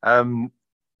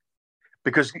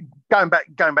 Because going back,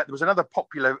 there was another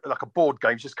popular, like a board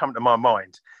game, just come to my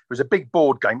mind. It was a big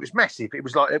board game. It was massive. It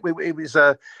was like it was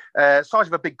a size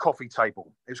of a big coffee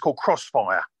table. It was called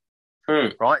Crossfire,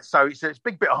 right? So it's a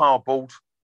big bit of hardboard,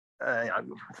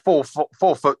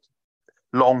 4 foot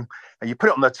long, and you put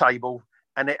it on the table,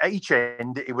 and at each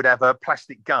end it would have a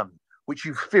plastic gun which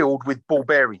you filled with ball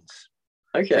bearings.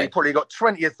 Okay, so you probably got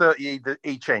 20 or 30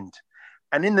 each end.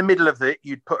 And in the middle of it,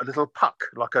 you'd put a little puck,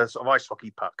 like a sort of ice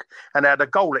hockey puck, and had a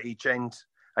goal at each end,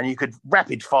 and you could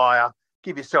rapid fire,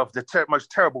 give yourself the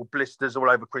most terrible blisters all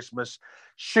over Christmas,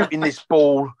 shooting this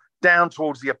ball down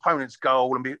towards the opponent's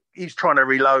goal, and he's trying to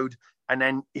reload, and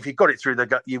then if you got it through the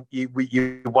gut, you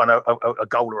won a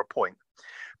goal or a point.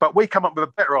 But we come up with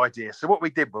a better idea. So what we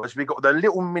did was we got the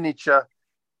little miniature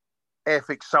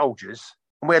Airfix soldiers,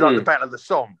 and we had like the Battle of the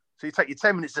Somme. So you take your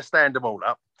 10 minutes to stand them all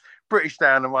up. British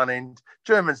down the one end,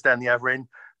 Germans down the other end,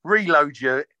 reload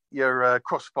your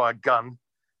crossfire gun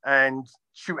and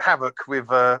shoot havoc with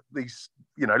these,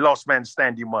 last man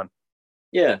standing one.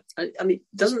 Yeah, I mean,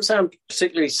 it doesn't sound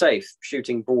particularly safe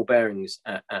shooting ball bearings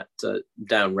at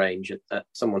downrange at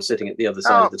someone sitting at the other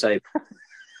side of the table.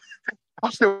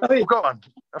 I've still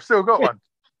got one.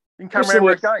 You can come around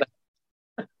with a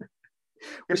game.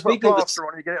 You put plaster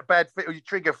on, you get a bad fit with your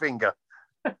trigger finger.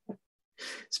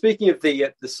 Speaking of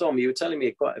the Somme, you were telling me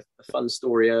quite a fun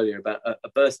story earlier about a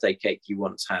birthday cake you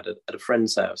once had at a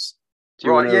friend's house.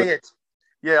 Right,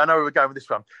 yeah, I know where we're going with this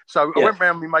one. So I went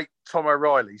round with my mate Tom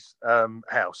O'Reilly's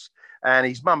house, and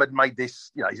his mum had made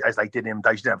this, as they did in them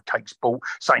days, you didn't have cakes bought.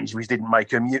 Sainsbury's didn't make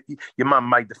them. Your mum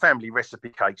made the family recipe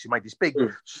cake. She made this big,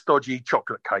 stodgy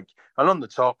chocolate cake. And on the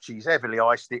top, she's heavily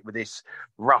iced it with this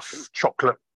rough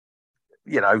chocolate,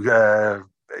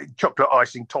 chocolate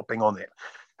icing topping on it.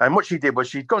 And what she did was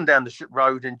she'd gone down the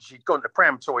road and she'd gone to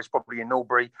Pram Toys, probably in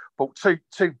Albury, bought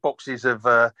two boxes of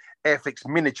Airfix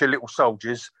miniature little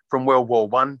soldiers from World War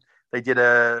One. They did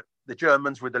the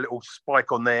Germans with the little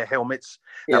spike on their helmets,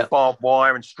 and barbed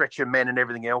wire and stretcher men and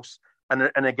everything else. And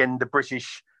again, the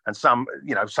British and some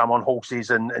on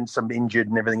horses and some injured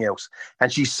and everything else.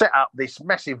 And she set up this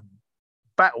massive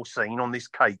battle scene on this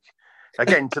cake.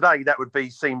 Again, today that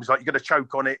seems like you're going to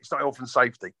choke on it. It's not health and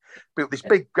safety. Built this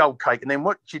big gold cake, and then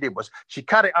what she did was she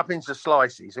cut it up into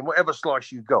slices, and whatever slice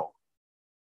you got,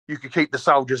 you could keep the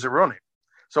soldiers that were on it.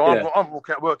 So I'm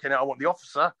working out. I want the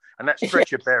officer and that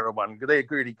stretcher bearer one because they're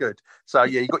really good. So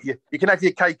you can have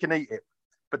your cake and eat it,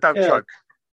 but don't choke.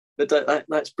 But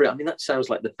that's brilliant. I mean, that sounds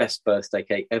like the best birthday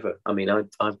cake ever. I mean,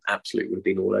 I've absolutely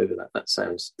been all over that. That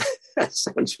sounds that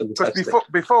sounds fantastic.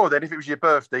 Before then, if it was your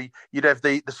birthday, you'd have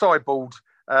the sideboard,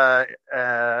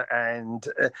 and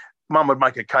Mum would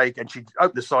make a cake, and she'd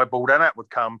open the sideboard, and out would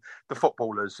come the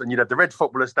footballers, and you'd have the red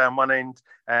footballers down one end,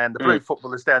 and the blue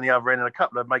footballers down the other end, and a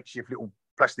couple of makeshift little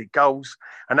plastic goals,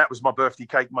 and that was my birthday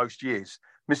cake most years.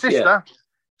 My sister,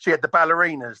 she had the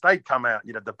ballerinas. They'd come out,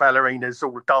 you'd have the ballerinas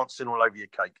all dancing all over your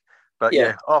cake. But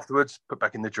afterwards, put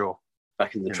back in the drawer.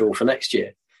 Back in the drawer for next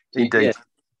year. Indeed. Yeah.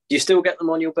 Do you still get them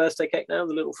on your birthday cake now,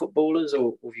 the little footballers,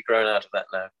 or have you grown out of that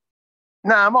now?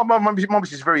 No, my mum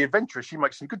is very adventurous. She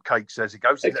makes some good cakes as it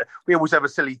goes. Okay. We always have a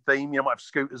silly theme. Might have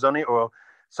scooters on it, or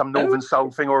some Northern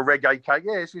Soul thing, or a reggae cake.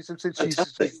 Yeah, she's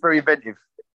very inventive.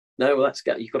 No, well,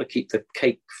 you've got to keep the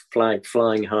cake flag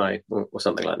flying high, or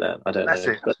something like that. I don't know. That's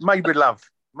it. But made with love.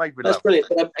 That's brilliant.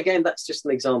 But again, that's just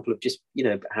an example of just,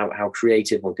 how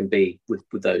creative one can be with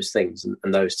those things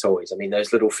and those toys. I mean,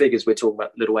 those little figures we're talking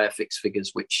about, little Airfix figures,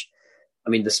 which, I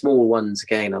mean, the small ones,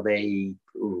 again, are they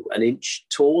an inch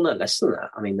tall? No, less than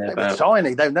that. I mean, they're about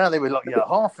tiny. They were like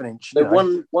half an inch. They're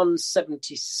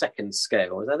 1/72nd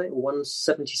scale. Is that it?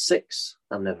 1/76?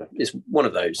 It's one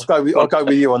of those. I'll go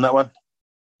with you on that one.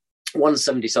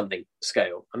 1/70 something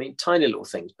scale. I mean, tiny little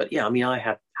things. But yeah, I mean, I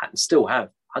had and still have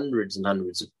hundreds and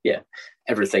hundreds of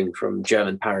everything from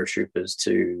German paratroopers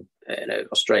to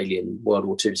Australian World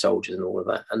War II soldiers and all of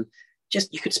that, and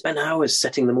just you could spend hours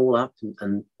setting them all up,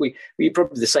 and you're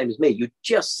probably the same as me. You're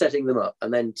just setting them up,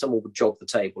 and then someone would jog the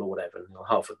table or whatever, and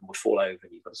half of them would fall over,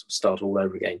 and you've got to sort of start all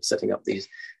over again, setting up these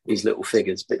little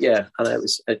figures. But yeah, I know it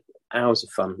was hours of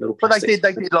fun. But they did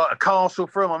like a castle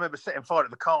for them. I remember setting fire to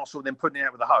the castle and then putting it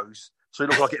out with a hose, so it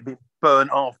looked like it had been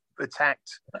burnt off,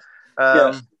 attacked.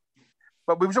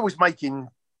 But we was always making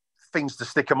things to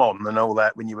stick them on and all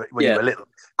that when you were little,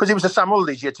 because it was the summer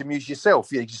holidays. You had to amuse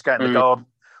yourself. You just go in the garden.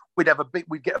 We'd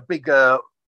get a big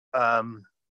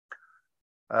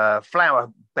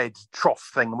flower bed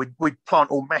trough thing. We'd plant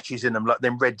all matches in them, like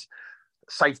them red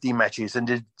safety matches,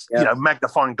 and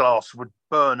magnifying glass would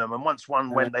burn them. And once one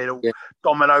went, they'd all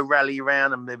domino rally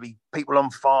around, and there'd be people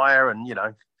on fire, and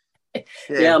I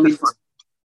mean.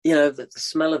 The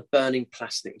smell of burning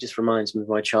plastic just reminds me of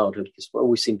my childhood, because we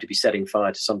always seemed to be setting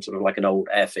fire to some sort of like an old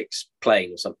Airfix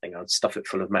plane or something. I'd stuff it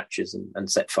full of matches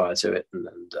and set fire to it.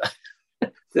 Another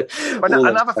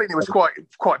thing that was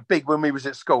quite big when we was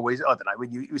at school is, I don't know,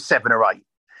 when you was 7 or 8,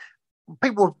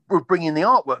 people were bringing the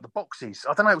artwork, the boxes.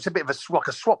 I don't know, it was a bit of a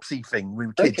Swapsy thing. We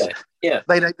were kids. Okay. Yeah.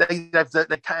 They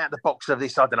cut out the box of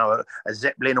this, I don't know, a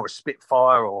Zeppelin or a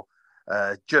Spitfire or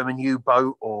a German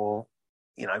U-boat or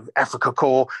Africa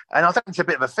Corps, and I think it's a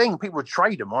bit of a thing. People would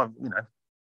trade them. A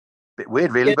bit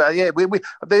weird, really, but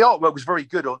the artwork was very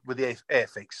good with the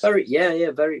Airfix. Very,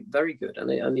 very, very good.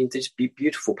 And I mean, these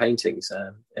beautiful paintings.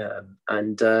 But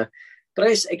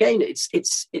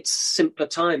it's simpler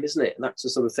time, isn't it? And that's the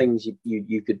sort of things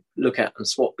you could look at and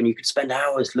swap, and you could spend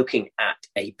hours looking at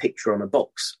a picture on a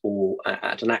box or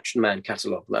at an Action Man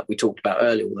catalogue that we talked about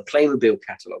earlier, or the Playmobil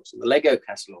catalogues and the Lego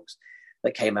catalogues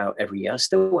that came out every year. I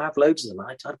still have loads of them.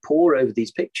 I'd pore over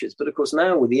these pictures. But of course,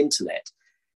 now with the internet,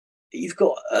 you've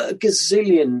got a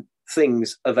gazillion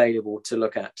things available to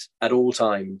look at all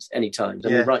times, any time. I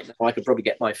mean, right now, I could probably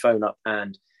get my phone up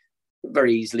and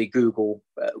very easily Google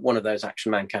one of those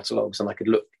Action Man catalogues, and I could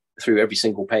look through every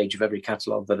single page of every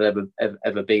catalogue that had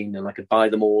ever been, and I could buy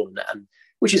them all, and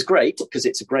which is great, because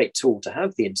it's a great tool to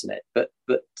have, the internet. But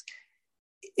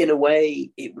in a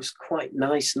way, it was quite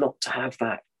nice not to have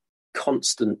that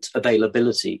constant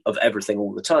availability of everything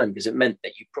all the time, because it meant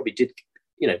that you probably did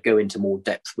go into more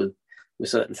depth with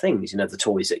certain things. The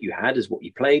toys that you had is what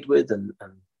you played with, and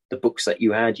the books that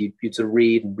you had you'd sort of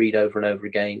read over and over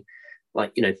again,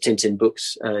 like Tintin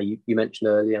books you mentioned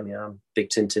earlier. I mean, I'm a big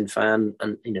Tintin fan,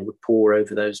 and would pore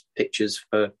over those pictures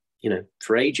for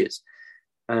ages.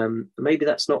 Maybe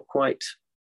that's not quite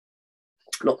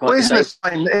well,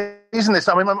 isn't this?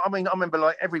 I remember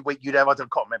like every week you'd have, I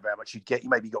can't remember how much you'd get. You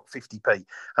maybe got 50p,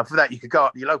 and for that you could go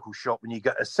up to your local shop and you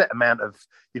get a set amount of.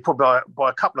 You'd probably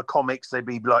buy a couple of comics. They'd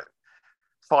be like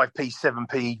 5p,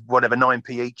 7p, whatever,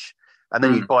 9p each, and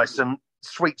then you'd buy some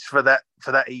sweets for that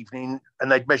evening,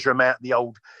 and they'd measure them out in the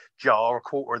old jar, a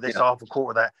quarter of this, half a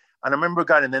quarter of that. And I remember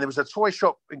going in there. There was a toy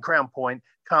shop in Crown Point,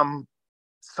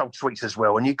 sold sweets as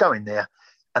well, and you go in there.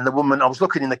 And the woman, I was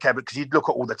looking in the cabinet, because you'd look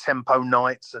at all the Tempo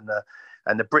Knights and the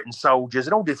Britain Soldiers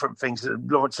and all different things,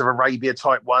 Lawrence of Arabia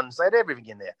type ones. They had everything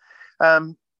in there.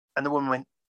 And the woman went,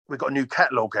 "We've got a new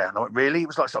catalogue out." And I went, "Really?" It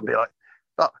was like something like,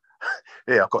 "Oh,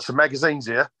 yeah, I've got some magazines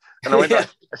here." And I went,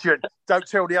 she went, "Don't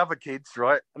tell the other kids,"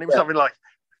 right? And it was something like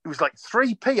it was like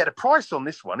 3p. Had a price on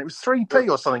this one. It was 3p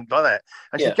or something like that.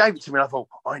 And she gave it to me. And I thought,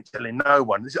 I ain't telling no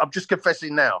one. I'm just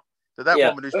confessing now that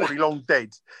woman who's probably long dead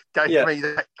gave me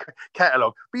that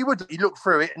catalogue. But you look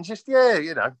through it and just,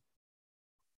 you know.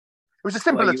 It was a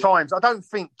simpler times. I don't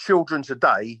think children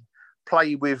today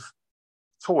play with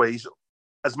toys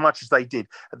as much as they did.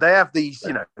 They have these,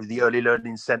 you know, the early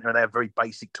learning centre, and they have very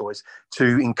basic toys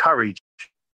to encourage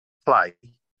play.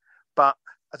 But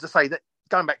as I say, that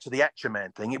going back to the Action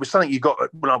Man thing, it was something you got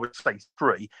when I would say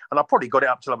 3, and I probably got it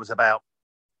up till I was about,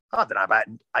 I don't know, about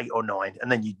 8 or 9,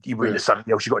 and then you were into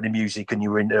something else. You got into music and you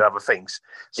were into other things,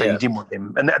 so you didn't want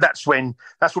them. And that's what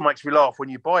makes me laugh when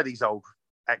you buy these old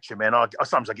Action Men.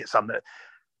 Sometimes I get some that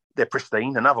they're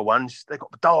pristine, and other ones they've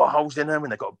got the dart holes in them,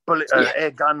 and they've got a bullet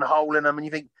air gun hole in them, and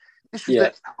you think,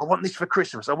 I want this for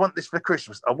Christmas. I want this for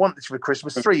Christmas. I want this for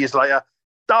Christmas. 3 years later,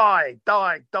 die.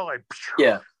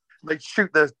 Yeah. They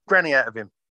shoot the granny out of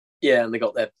him. Yeah, and they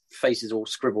got their faces all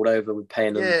scribbled over with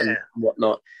pen and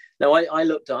whatnot. No, I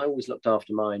always looked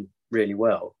after mine really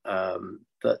well. I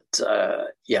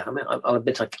mean, I'll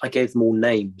admit I gave them all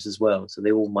names as well. So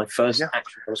they all, my first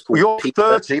action was called. Well, you're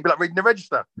 30, but like reading the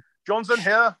register. Johnson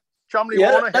here, Chumley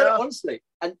Warner here. No, honestly.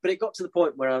 But it got to the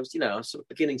point where I was sort of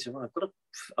beginning to,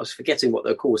 I was forgetting what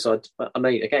they're called. So I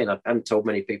hadn't told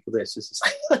many people this.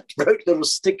 I wrote little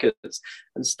stickers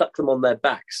and stuck them on their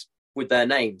backs with their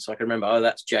names. So I can remember,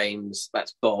 that's James,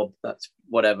 that's Bob, that's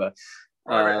whatever.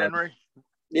 Henry.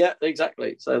 Yeah,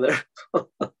 exactly. So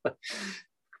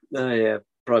they're,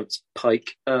 Private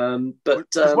Pike. One of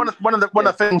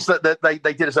the things that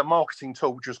they did as a marketing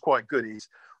tool, which was quite good, is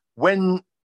when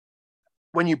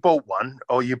you bought one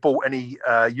or you bought any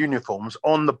uniforms,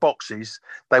 on the boxes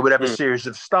they would have a series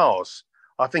of stars.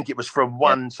 I think it was from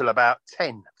 1 till about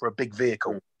 10 for a big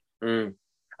vehicle.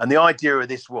 And the idea of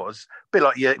this was a bit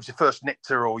like it was your first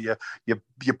nectar or your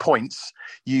points.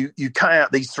 You cut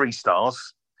out these 3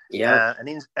 stars. Yeah,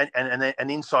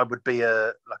 and inside would be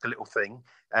a little thing,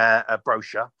 a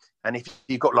brochure. And if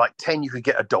you got like 10, you could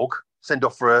get a dog. Send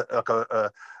off for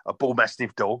a bull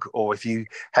mastiff dog, or if you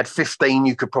had 15,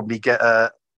 you could probably get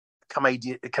a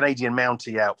Canadian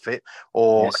Mountie outfit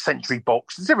or a Sentry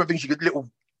box. There's different things you could,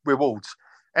 little rewards.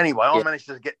 Anyway, I managed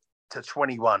to get to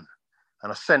 21,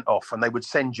 and I sent off, and they would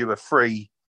send you a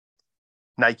free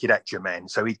Naked Action Man.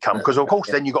 So he'd come because, of course,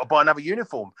 then you got to buy another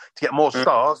uniform to get more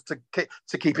stars to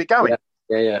keep it going.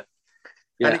 Yeah.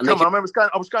 And I remember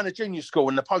I was going to junior school,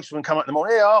 and the postman come up in the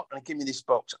morning, and give me this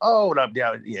box. Oh, no,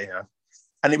 yeah.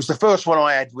 And it was the first one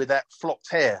I had with that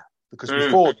flopped hair, because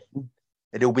before then,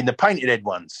 it'd all been the painted head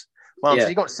ones. Well, so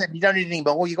you got said, you don't need any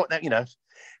more, you got that,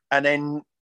 and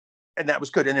that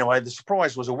was good. Anyway, the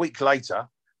surprise was a week later,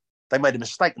 they made a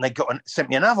mistake and they sent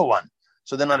me another one.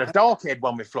 So then I had a dark haired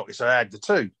one with floppy, so I had the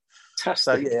 2.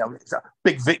 Fantastic. So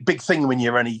it's a big thing when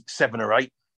you're only 7 or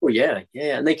 8. Well, yeah,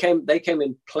 and they came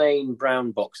in plain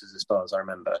brown boxes, as far as I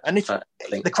remember. And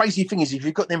the crazy thing is, if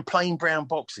you've got them plain brown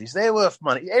boxes, they're worth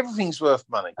money. Everything's worth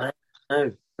money.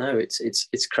 No,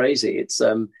 it's crazy.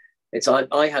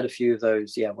 I had a few of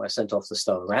those. Yeah, where I sent off the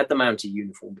stars. I had the Mountie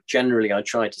uniform, but generally I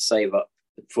tried to save up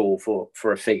for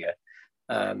a figure.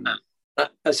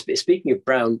 Speaking of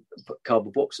brown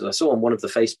cardboard boxes, I saw on one of the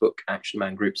Facebook Action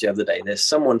Man groups the other day, there's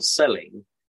someone selling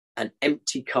an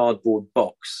empty cardboard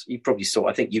box. You probably saw,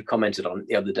 I think you commented on it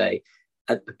the other day,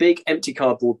 a big empty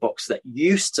cardboard box that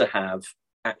used to have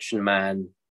Action Man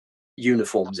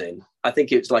uniforms in. I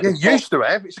think it's like used to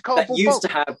have. It's a cardboard box.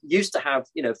 Used to have,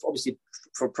 obviously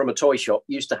from a toy shop,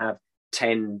 used to have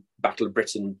 10 Battle of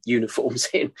Britain uniforms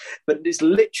in, but it's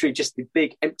literally just the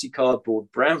big empty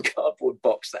brown cardboard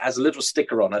box that has a little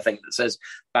sticker on, I think, that says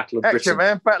Battle of Britain. Action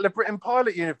Man, Battle of Britain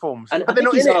pilot uniforms. And but they're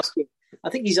not in it. I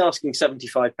think he's asking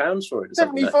 £75 for it.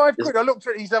 75 quid. I looked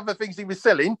at these other things he was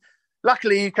selling.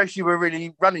 Luckily, in case you were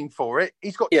really running for it,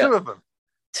 he's got 2 of them.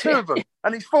 2 of them.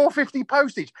 And it's £4.50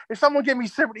 postage. If someone gave me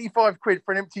 75 quid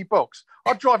for an empty box,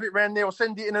 I'd drive it round there or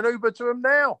send it in an Uber to them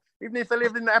now, even if they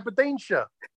lived in Aberdeenshire.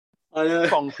 I know.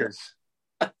 Bonkers.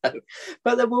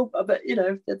 But there will,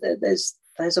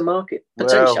 there's a market.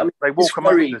 Well, I mean, they walk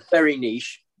it's very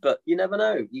niche. But you never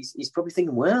know. He's probably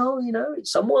thinking,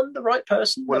 it's someone, the right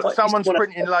person. Well, someone's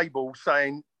printing labels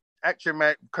saying Action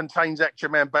Man contains Action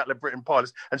Man Battle of Britain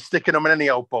pilots and sticking them in any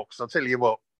old box. I'll tell you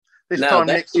what. This time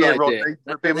next year, Rodney,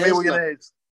 we'll be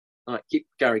millionaires. All right,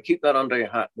 Gary, keep that under your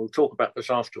hat. We'll talk about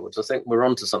this afterwards. I think we're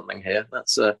onto something here.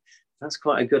 That's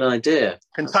quite a good idea.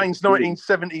 Contains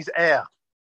 1970s air.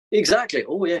 Exactly.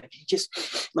 Oh, yeah. Just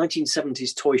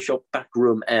 1970s toy shop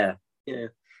backroom air. Yeah.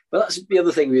 But that's the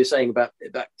other thing we were saying about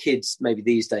kids maybe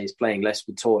these days playing less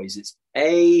with toys. It's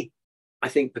I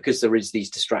think because there is these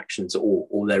distractions,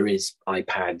 or there is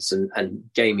iPads and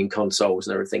gaming consoles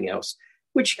and everything else,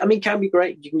 which I mean can be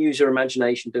great. You can use your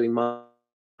imagination doing Minecraft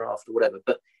or whatever,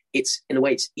 but it's in a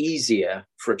way it's easier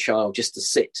for a child just to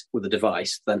sit with a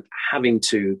device than having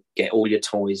to get all your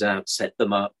toys out, set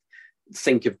them up,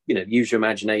 think of, use your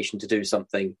imagination to do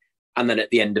something, and then at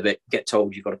the end of it get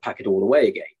told you've got to pack it all away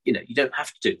again. You don't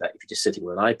have to do that if you're just sitting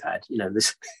with an iPad.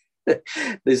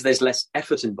 There's less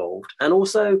effort involved, and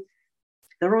also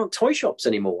there aren't toy shops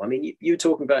anymore. I mean, you were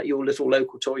talking about your little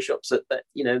local toy shops that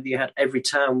you had. Every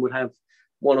town would have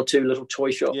one or two little toy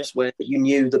shops where you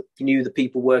knew the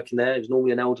people working there. It was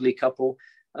normally an elderly couple,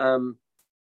 and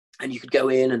you could go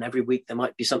in, and every week there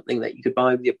might be something that you could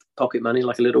buy with your pocket money,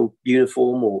 like a little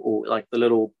uniform or like the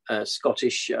little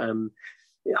Scottish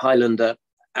Highlander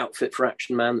outfit for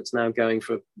Action Man that's now going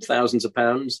for thousands of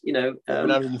pounds.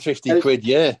 150 quid,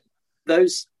 yeah.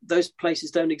 Those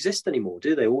places don't exist anymore,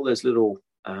 do they? All those little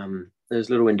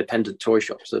independent toy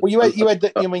shops. Well, you had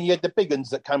the big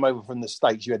ones that came over from the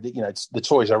States. You had the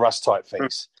Toys R Us type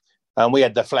things, and we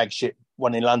had the flagship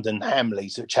one in London,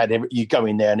 Hamleys, which had you go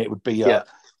in there and it would be a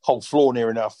whole floor near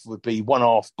enough would be one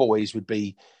half boys would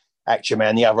be Action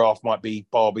Man, the other half might be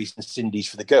Barbies and Cindy's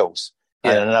for the girls,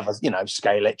 and another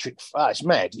Scale Electric. It's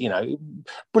mad,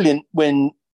 brilliant.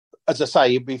 When, as I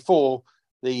say, before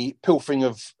the pilfering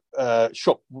of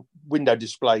shop window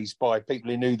displays by people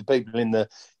who knew the people in the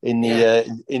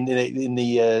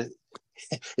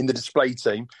display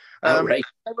team. They were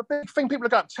a big thing. People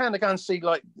would go uptown to go and see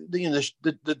like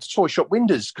the toy shop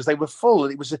windows because they were full.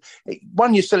 It was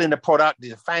one, you're selling a product,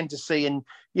 it's a fantasy, and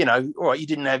all right,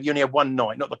 you only had one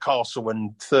night, not the castle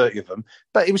and 30 of them,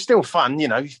 but it was still fun.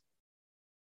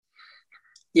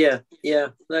 Yeah.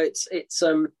 No, it's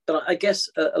but I guess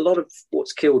a lot of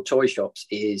what's killed toy shops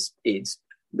is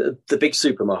the big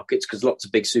supermarkets, because lots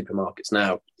of big supermarkets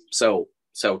now sell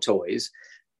toys,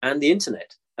 and the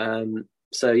internet.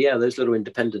 Those little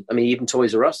independent. I mean, even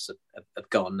Toys R Us have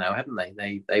gone now, haven't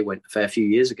they? They went a fair few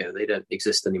years ago. They don't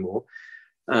exist anymore.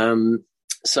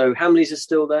 So Hamleys is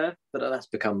still there, but that's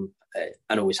become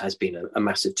and always has been a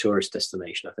massive tourist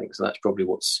destination, I think. So that's probably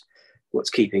what's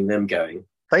keeping them going.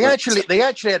 They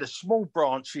actually had a small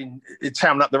branch in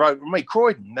town up the road from me,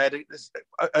 Croydon. They had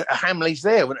a Hamleys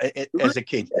there as a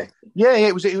kid. Yeah,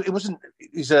 it was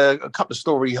a couple of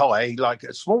story high, like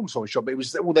a small toy shop. It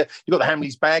was all there. You got the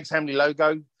Hamleys bags, Hamley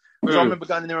logo. So I remember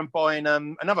going in there and buying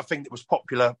another thing that was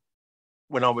popular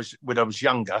when I was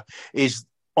younger is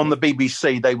on the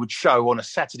BBC they would show on a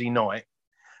Saturday night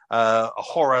a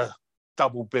horror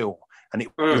double bill, and it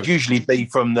would usually be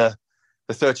from the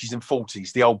 30s and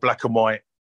 40s, the old black and white.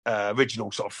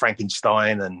 Original sort of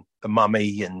Frankenstein and the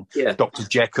Mummy and Dr.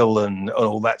 Jekyll and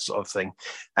all that sort of thing.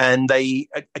 And they,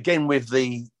 again, with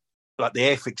the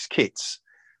Airfix kits,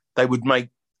 they would make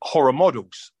horror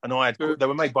models. And they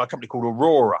were made by a company called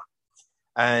Aurora.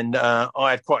 And I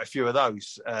had quite a few of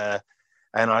those.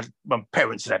 And my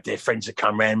parents would have their friends that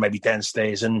come round, maybe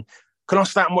downstairs, and can I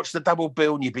start and watch the double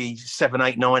bill? And you'd be 7,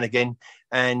 8, 9 again.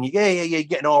 And you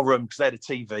get in our room because they had a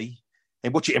TV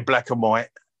and watch it in black and white.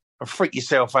 And freak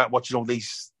yourself out watching all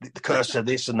these, the curse of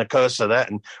this and the curse of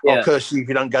that, and I'll curse you if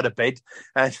you don't go to bed.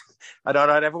 And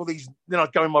I'd have all these, then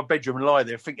I'd go in my bedroom and lie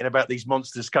there thinking about these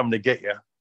monsters coming to get you.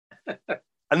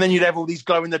 And then you'd have all these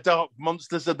glow-in-the-dark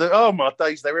monsters. Oh, my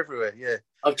days, they're everywhere, yeah.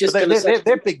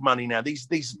 They're big money now,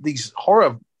 these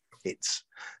horror hits.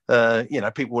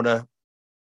 People want to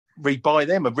rebuy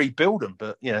them and rebuild them,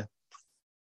 but,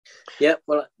 Yeah,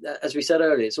 well, as we said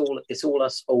earlier, it's all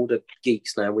us older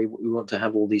geeks now. We want to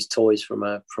have all these toys from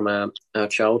our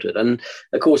childhood, and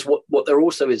of course, what there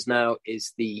also is now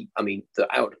is the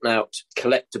out and out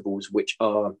collectibles, which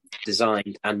are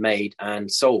designed and made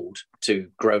and sold to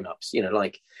grown-ups.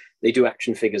 Like they do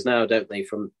action figures now, don't they?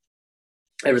 From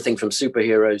everything from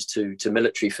superheroes to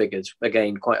military figures.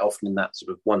 Again, quite often in that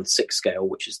sort of 1/6 scale,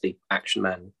 which is the Action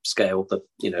Man scale.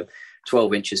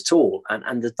 12 inches tall,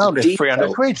 and the they're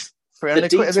 300 quid. 300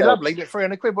 quid. They're lovely. They're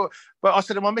 300 quid. But I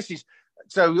said to my missus,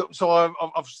 so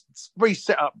I've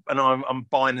reset up, and I'm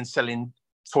buying and selling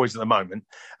toys at the moment.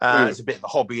 It's a bit of a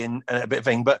hobby and a bit of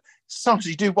thing. But sometimes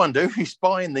you do wonder who's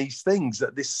buying these things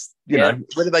at this. Where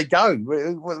do they go?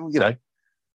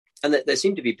 And there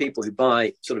seem to be people who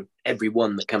buy sort of every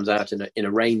one that comes out in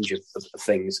a range of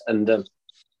things, and.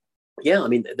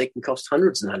 They can cost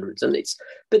hundreds and hundreds,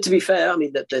 but to be fair,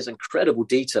 there's incredible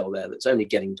detail there that's only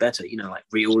getting better. Like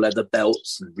real leather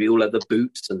belts and real leather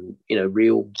boots, and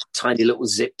real tiny little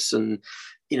zips, and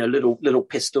little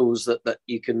pistols that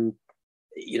you can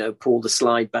pull the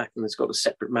slide back, and it's got a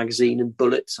separate magazine and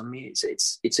bullets.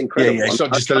 It's incredible. Yeah, it's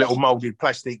not just a little moulded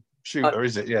plastic shooter,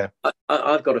 is it? Yeah.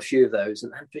 I've got a few of those,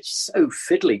 and it's so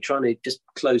fiddly trying to just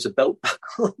close a belt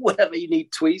buckle, whatever you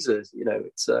need tweezers.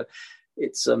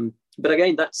 But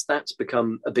again, that's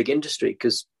become a big industry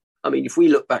because I mean, if we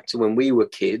look back to when we were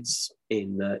kids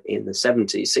in the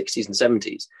 70s, 60s, and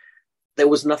 70s, there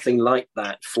was nothing like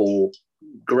that for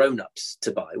grown-ups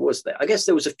to buy, was there? I guess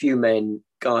there was a few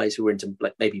guys who were into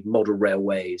like maybe model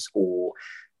railways or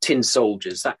tin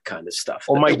soldiers, that kind of stuff.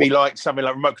 Or maybe like something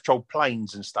like remote control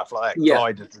planes and stuff like that,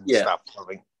 gliders and stuff. I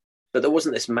think. But there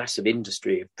wasn't this massive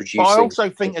industry of producing. But I also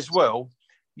think as well,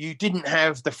 you didn't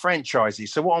have the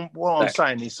franchises. So what I'm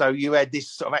saying is, so you had this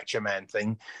sort of Action Man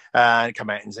thing come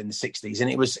out in the 60s,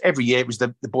 and it was every year it was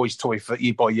the boy's toy for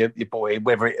you buy your boy,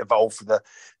 whether it evolved for the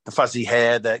fuzzy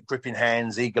hair, the gripping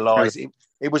hands, eagle eyes.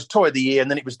 It was toy of the year,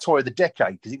 and then it was toy of the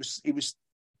decade because it was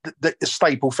the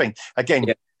staple thing.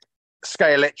 Again,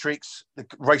 Scale Electrics, the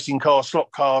racing cars,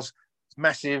 slot cars,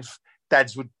 massive.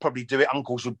 Dads would probably do it.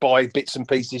 Uncles would buy bits and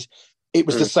pieces. It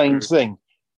was the same thing.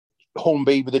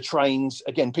 Hornby with the trains.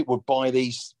 Again, people would buy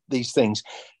these things.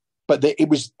 But it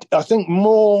was, I think,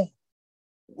 more...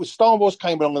 When Star Wars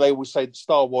came along, and they always say that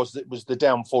Star Wars that was the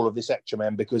downfall of this Action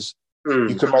Man because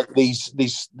you could make these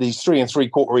 3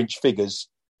 3/4 inch figures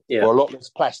or a lot less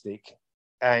plastic,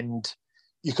 and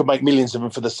you could make millions of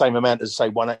them for the same amount as, say,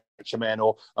 one Action Man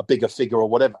or a bigger figure or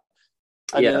whatever.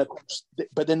 And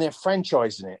but then they're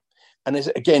franchising it. And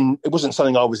again, it wasn't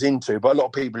something I was into, but a lot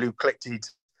of people who collected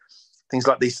things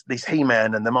like these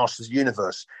He-Man and the Masters of the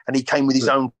Universe, and he came with his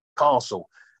own castle,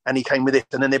 and he came with it,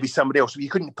 and then there'd be somebody else. You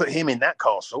couldn't put him in that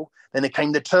castle. Then there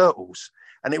came the Turtles,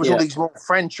 and it was all these more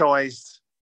franchised,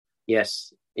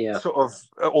 sort of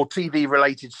or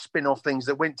TV-related spin-off things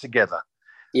that went together.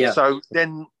 Yeah. So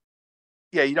then,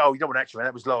 you don't want Action Man.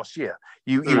 That was last year.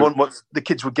 You want what the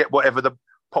kids would get, whatever the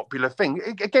popular thing.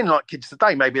 Again, like kids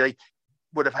today, maybe they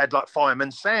would have had like Fireman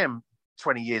Sam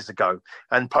 20 years ago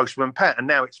and Postman Pat, and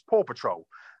now it's Paw Patrol,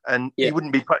 and they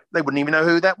wouldn't even know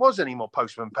who that was anymore.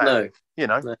 Postman Pat,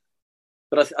 no.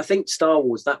 But I think Star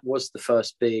Wars, that was the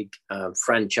first big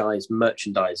franchise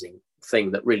merchandising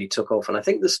thing that really took off. And I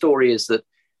think the story is that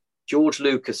George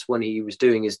Lucas, when he was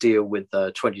doing his deal with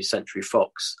 20th Century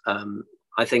Fox,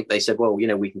 I think they said, well,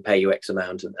 we can pay you X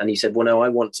amount, and he said, well, no,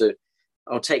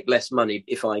 I'll take less money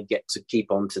if I get to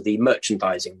keep on to the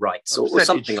merchandising rights or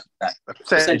something like that. A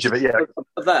percentage of it,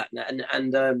 of that.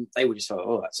 And they were just like,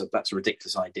 oh, that's a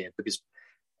ridiculous idea, because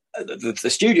the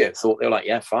studio thought, they were like,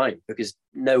 yeah, fine, because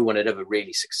no one had ever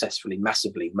really successfully,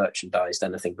 massively merchandised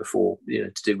anything before,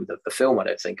 to do with the film, I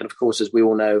don't think. And of course, as we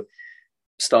all know,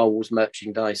 Star Wars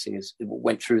merchandising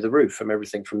went through the roof, from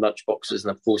everything from lunchboxes, and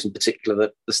of course, in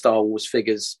particular, the Star Wars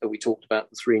figures that we talked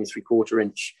about, the 3 3/4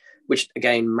 inch, which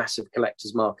again, massive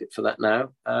collector's market for that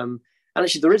now. And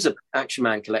actually, there is an Action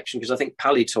Man collection, because I think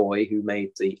Palitoy, who made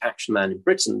the Action Man in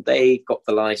Britain, they got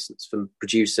the license from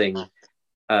producing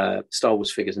Star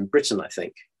Wars figures in Britain, I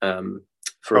think,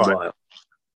 for a while.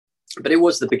 But it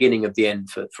was the beginning of the end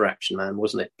for Action Man,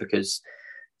 wasn't it? Because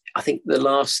I think the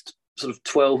last sort of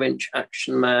 12-inch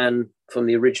Action Man from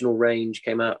the original range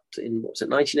came out in,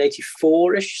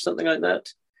 1984-ish, something like that.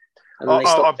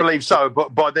 I believe so,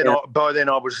 but by then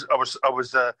I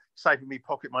was saving me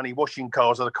pocket money, washing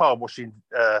cars at a car washing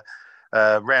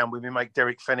round with my mate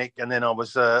Derek Fennick, and then I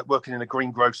was working in a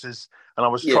greengrocers, and I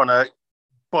was trying to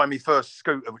buy my first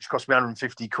scooter, which cost me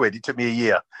 150 quid. It took me a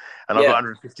year, and I got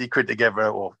 150 quid together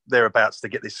or thereabouts to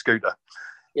get this scooter.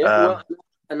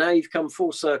 And now you've come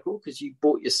full circle, because you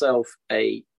bought yourself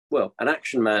an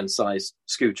Action Man size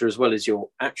scooter as well as your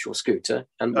actual scooter,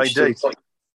 and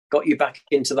got you back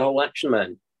into the whole Action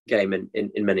Man game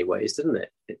in many ways, didn't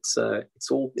it? It's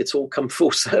all come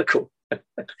full circle.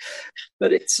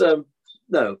 But it's I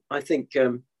think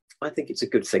it's a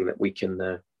good thing that we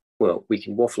can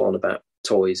waffle on about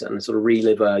toys and sort of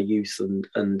relive our youth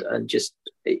and just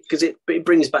because it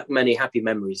brings back many happy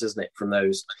memories, doesn't it? From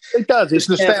those, it does. It's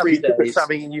nostalgic. You look at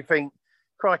something and you think,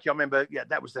 crikey, I remember,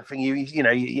 that was the thing.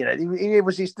 It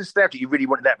was this nostalgia. You really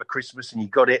wanted that for Christmas, and you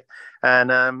got it.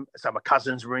 And so my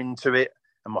cousins were into it,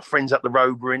 and my friends up the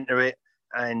road were into it.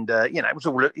 And it was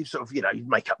all sort of, you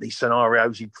make up these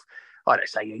scenarios. I don't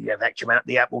say you have Action Man up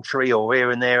the apple tree or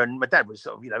here and there. And my dad was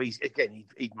sort of,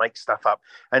 he'd make stuff up.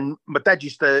 And my dad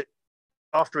used to,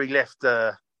 after he left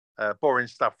boring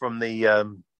stuff from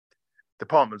the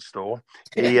department store,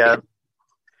 he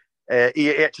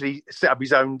actually set up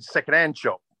his own second-hand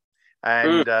shop,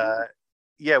 and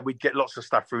we'd get lots of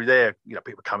stuff through there.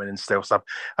 People come in and steal stuff,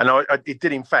 and it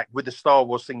did, in fact, with the Star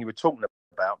Wars thing you were talking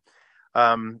about.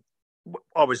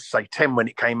 I was, say, 10 when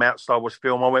it came out, Star Wars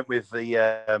film. I went with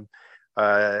the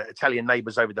Italian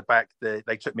neighbours over the back.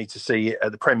 They took me to see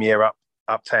the premiere up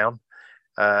uptown,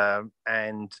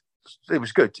 and it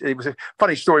was good. It was a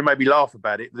funny story, made me laugh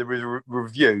about it. The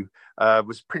review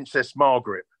was Princess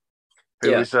Margaret,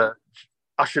 who was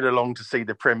ushered along to see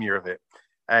the premiere of it,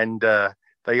 and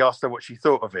they asked her what she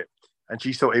thought of it, and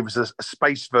she thought it was a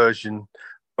space version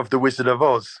of The Wizard of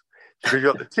Oz. Because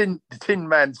you got the Tin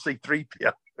Man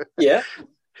C-3PO. Yeah.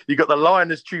 You got the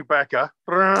Lioness Chewbacca.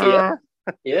 Yeah.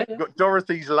 You got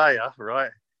Dorothy's Leia,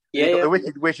 right? Yeah. You got the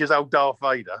Wicked Witch's old Darth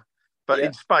Vader, but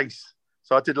in space.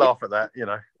 So I did laugh at that, you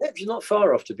know. She's not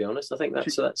far off, to be honest. I think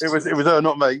that's it was her,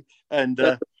 not me. And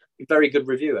very good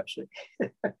review, actually.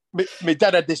 my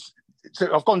dad had this.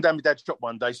 So I've gone down my dad's shop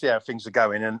one day, see how things are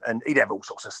going, and he'd have all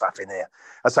sorts of stuff in there.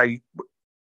 I say,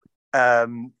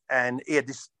 and he had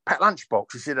this packed lunchbox.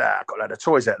 He said, I've got a load of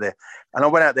toys out there. And I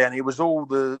went out there, and it was all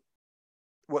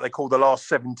what they call the last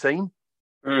 17,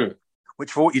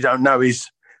 which, for what you don't know, is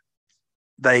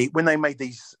when they made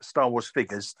these Star Wars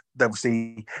figures,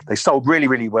 obviously they sold really,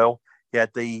 really well. You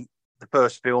had the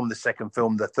first film, the second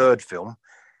film, the third film,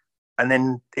 and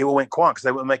then it all went quiet because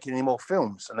they weren't making any more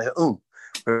films. And they thought,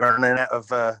 we're running out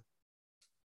of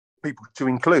people to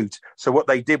include. So what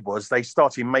they did was they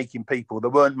started making people that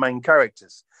weren't main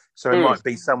characters. So it might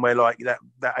be somewhere like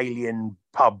that alien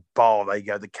pub bar. They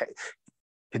go, the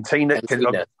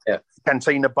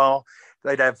cantina bar.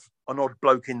 They'd have an odd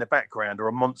bloke in the background, or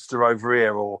a monster over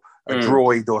here, or a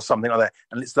droid, or something like that.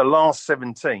 And it's the last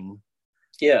 17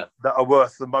 that are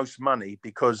worth the most money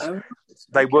because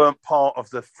they weren't part of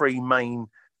the 3 main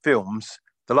films.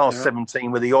 The last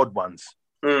 17 were the odd ones.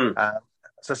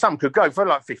 So some could go for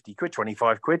like 50 quid,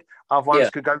 25 quid. Other ones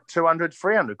could go 200,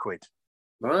 300 quid.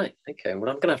 Right. Okay. Well,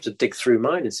 I'm going to have to dig through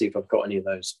mine and see if I've got any of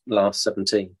those last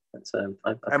 17. And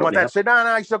my dad said,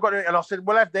 no, he's not got it. And I said,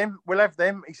 we'll have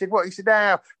them. He said, what? He said,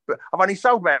 no, but I've only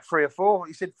sold about 3 or 4.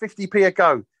 He said, 50p a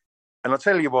go. And I'll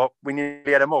tell you what, we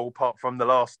nearly had them all, apart from the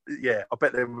last, I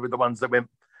bet they were the ones that went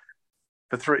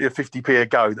for 50p a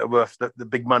go that were worth the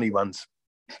big money ones.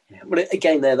 Well,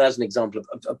 again, there's an example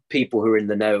of people who are in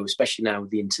the know, especially now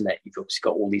with the internet. You've obviously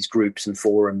got all these groups and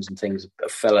forums and things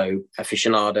of fellow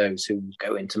aficionados who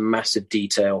go into massive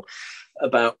detail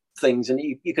about things. And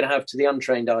you could have, to the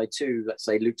untrained eye too, let's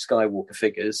say Luke Skywalker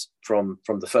figures from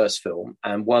the first film,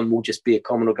 and one will just be a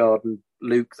common or garden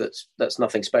Luke that's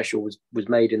nothing special, was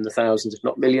made in the thousands, if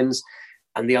not millions.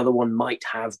 And the other one might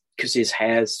have, because his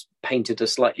hair's painted a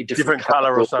slightly different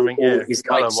colour or something, his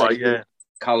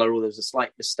colour, or there's a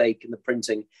slight mistake in the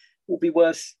printing, will be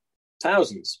worth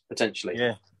thousands potentially.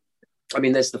 Yeah. I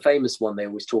mean, there's the famous one they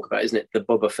always talk about, isn't it? The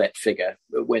Boba Fett figure.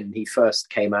 When he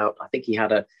first came out, I think he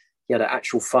had an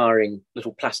actual firing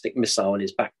little plastic missile in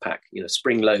his backpack,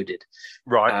 spring loaded.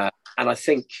 Right. And I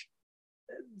think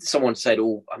someone said,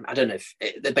 I don't know if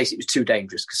basically it was too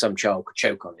dangerous because some child could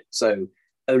choke on it. So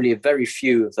only a very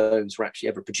few of those were actually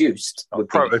ever produced.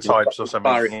 Prototypes or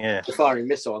something. The firing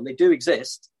missile, and they do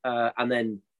exist. And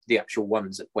then the actual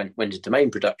ones that went into main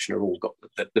production are all got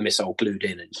the missile glued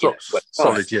in and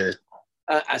solid. Yeah.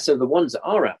 So the ones that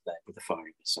are out there with the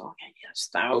firing missile, it's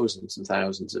thousands and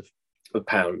thousands of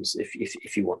pounds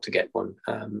if you want to get one.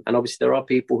 And obviously there are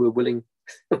people who are willing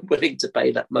to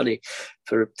pay that money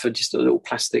for just a little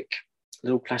plastic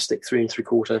 3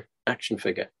 3/4 action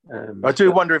figure. I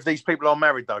do wonder if these people are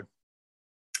married though.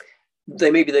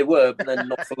 Maybe they were, but then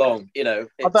not for long. I don't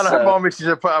know how my missus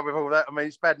have put up with all that. I mean,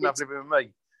 it's bad enough living with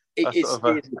me.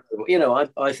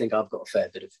 I think I've got a fair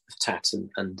bit of tat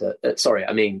and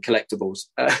collectibles.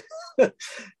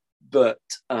 But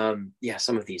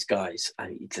some of these guys,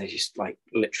 they just like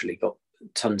literally got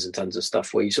tons and tons of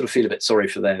stuff where you sort of feel a bit sorry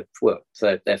for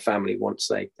their family once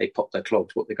they pop their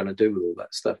clogs, what they're going to do with all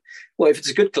that stuff. Well, if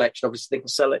it's a good collection, obviously they can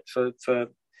sell it for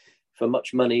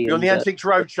much money. You're on the Antiques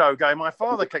Roadshow going, my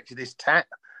father collected this tat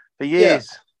for years.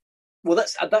 Yeah. Well,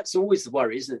 that's always the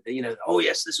worry, isn't it? Oh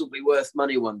yes, this will be worth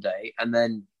money one day, and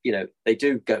then they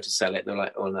do go to sell it, and they're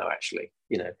like, oh no, actually,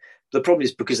 the problem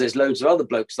is because there's loads of other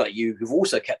blokes like you who've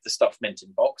also kept the stuff mint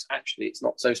in box. Actually, it's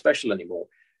not so special anymore,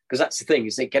 because that's the thing,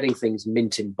 is that getting things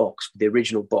mint in box, the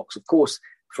original box, of course,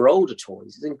 for older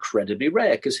toys is incredibly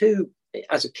rare. Because who,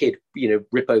 as a kid,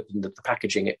 rip open the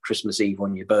packaging at Christmas Eve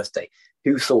on your birthday?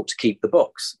 Who thought to keep the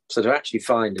box? So to actually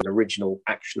find an original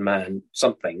Action Man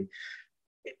something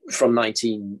from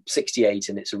 1968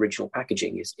 in its original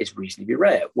packaging is reasonably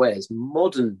rare. Whereas more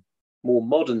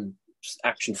modern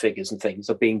action figures and things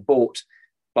are being bought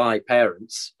by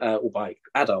parents or by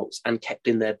adults and kept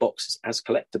in their boxes as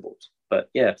collectibles.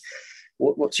 But yeah,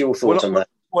 what's your thoughts on that?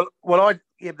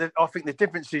 I think the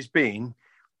difference is being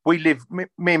we live, me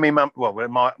and my mum,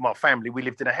 my family, we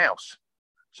lived in a house,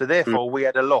 so therefore we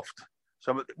had a loft.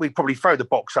 So we'd probably throw the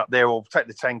box up there or take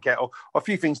the tank out. Or a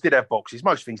few things did have boxes.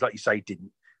 Most things, like you say,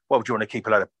 didn't. Why would you want to keep a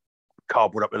load of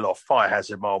cardboard up the loft? Fire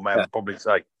hazard, my old man would probably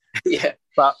say. Yeah.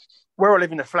 But where I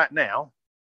live in a flat now,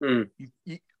 Mm.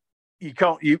 you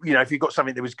can't. You know, if you've got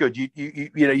something that was good, you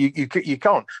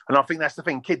can't. And I think that's the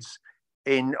thing. Kids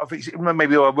I think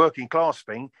maybe a working class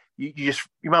thing. Your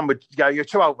mum would go, "You're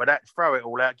too old for that. Throw it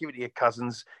all out. Give it to your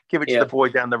cousins. Give it to the boy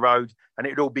down the road, and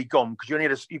it'd all be gone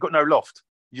because you've got no loft.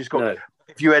 You just got.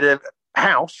 If you had a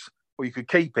house, or you could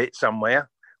keep it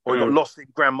somewhere, or you got lost in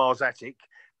grandma's attic,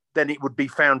 then it would be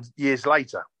found years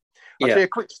later." I'll tell you a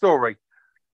quick story.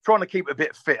 Trying to keep a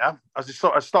bit fitter,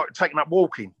 I started taking up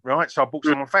walking, right? So I bought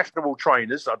some fashionable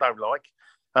trainers I don't like,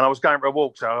 and I was going for a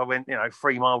walk. So I went,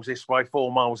 3 miles this way,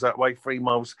 4 miles that way, 3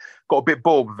 miles. Got a bit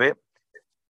bored with it.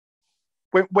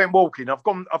 Went walking. I've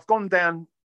gone down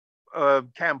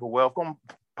Camberwell. I've gone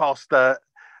past the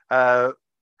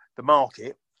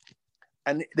market,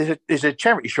 and there's a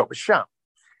charity shop that's shut.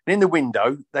 And in the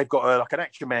window, they've got like an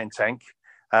Action Man tank,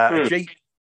 a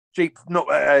Jeep, not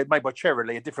made by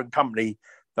Cherry, a different company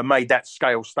that made that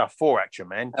scale stuff for Action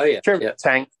Man. Oh yeah, Cherry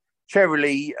tank,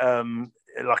 Cherry,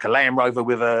 like a Land Rover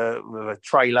with a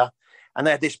trailer, and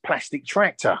they had this plastic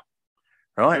tractor,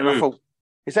 right? And I thought,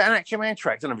 is that an Action Man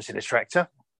tractor? I've never seen a tractor.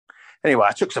 Anyway,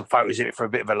 I took some photos of it for a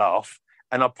bit of a laugh,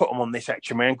 and I put them on this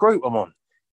Action Man group I'm on.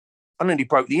 I nearly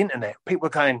broke the internet. People were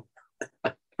going,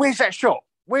 "Where's that shop?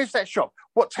 Where's that shop?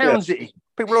 What town's it in?"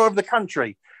 People all over the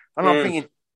country, and I'm thinking.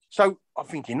 So I'm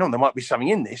thinking, there might be something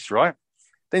in this, right?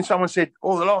 Then someone said, the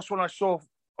last one I saw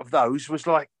of those was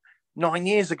like 9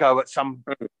 years ago at some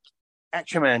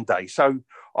Action Man day. So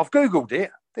I've Googled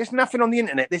it. There's nothing on the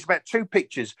internet. There's about 2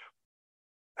 pictures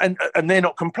and they're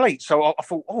not complete. So I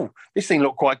thought, this thing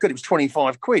looked quite good. It was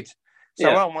 25 quid. So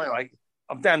anyway,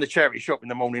 I'm down the charity shop in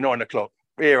the morning, 9 o'clock.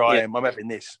 Here I am. I'm having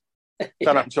this.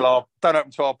 Don't open till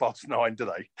 9:30, do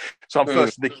they? So I'm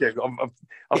first in the queue. I'm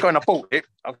going, I bought it.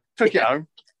 I took it home.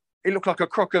 It looked like a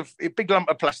big lump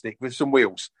of plastic with some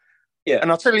wheels. Yeah.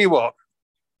 And I'll tell you what,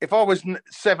 if I was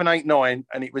 7, 8, 9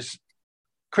 and it was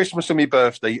Christmas and my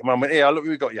birthday, and Mum went, "Here, look what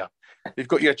we've got you. We've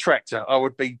got you a tractor," I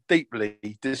would be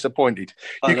deeply disappointed.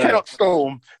 You cannot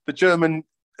storm the German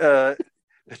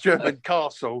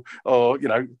castle or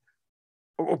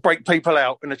break people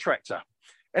out in a tractor.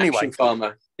 Anyway, Action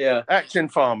Farmer. Yeah. Action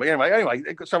Farmer. Anyway,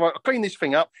 so I cleaned this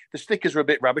thing up. The stickers were a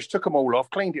bit rubbish. Took them all off,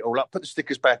 cleaned it all up, put the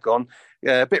stickers back on.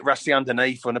 A bit rusty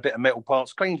underneath and a bit of metal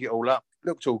parts. Cleaned it all up.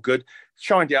 Looked all good.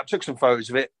 Shined it up. Took some photos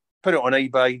of it. Put it on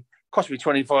eBay. Cost me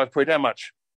 25 quid. How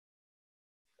much?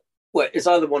 Well, it's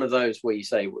either one of those where you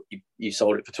say you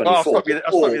sold it for 24. I'll stop you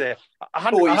there.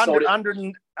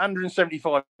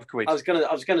 175 quid. I was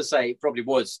gonna say it probably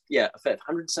was. Yeah, a fair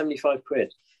 175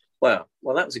 quid. Wow.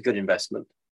 Well, that was a good investment.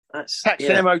 That's tax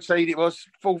and MOT. It was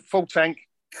full tank.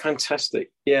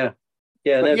 Fantastic. Yeah.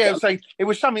 So it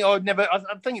was something I'd never. I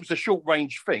think it was a short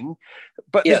range thing,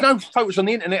 but there's no photos on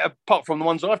the internet apart from the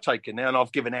ones I've taken now and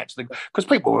I've given out to them because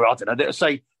people were, I don't know, they'll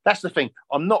say that's the thing.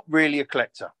 I'm not really a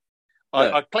collector.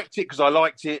 I collected it because I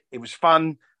liked it. It was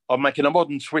fun. I'm making a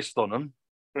modern twist on them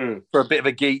for a bit of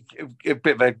a geek, a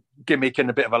bit of a gimmick, and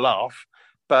a bit of a laugh.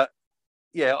 But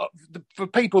for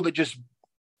people that just,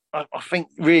 I think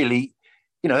really.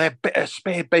 They're a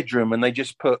spare bedroom and they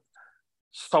just put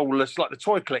soulless, like the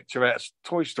toy collector out of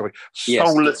Toy Story,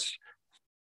 soulless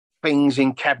things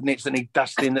in cabinets that need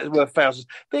dusting that are worth thousands.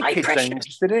 Their kids ain't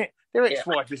interested in it. Their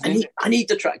ex-wife isn't in it. I need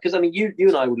the track, because, you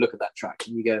and I would look at that track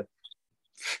and you go,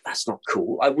 that's not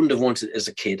cool. I wouldn't have wanted it as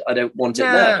a kid. I don't want it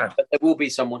now. But there will be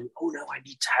someone, I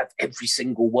need to have every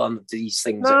single one of these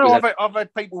things. No, I've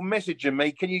had people messaging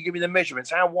me, can you give me the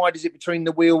measurements? How wide is it between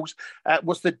the wheels?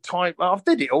 What's the type? I've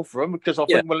did it all for them because I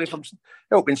think, well, if I'm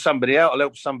helping somebody out, I'll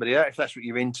help somebody out if that's what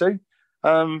you're into.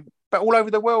 But all over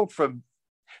the world, from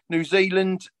New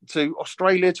Zealand to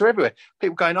Australia to everywhere,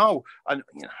 people going, I don't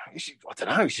know,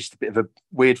 it's just a bit of a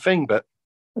weird thing, but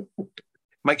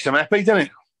makes them happy, doesn't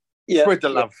it? Spread the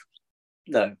love.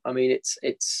 No, I mean it's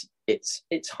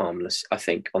harmless, I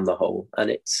think, on the whole, and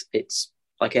it's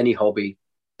like any hobby.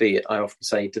 Be it, I often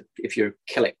say, if you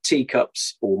collect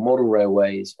teacups or model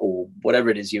railways or whatever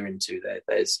it is you're into,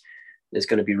 there's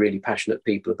going to be really passionate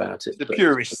people about it.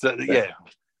 Purists,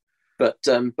 But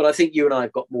I think you and I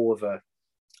have got more of a,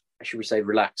 should we say,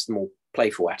 relaxed, more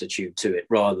playful attitude to it,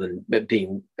 rather than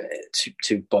being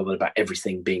too bothered about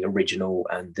everything being original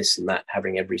and this and that,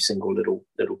 having every single little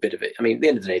bit of it. I mean, at the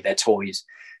end of the day, they're toys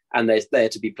and they're there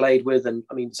to be played with. And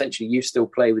I mean, essentially, you still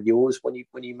play with yours when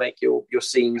you make your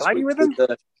scenes. Play with them?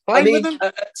 Play with them?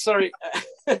 Sorry.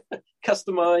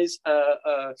 customize.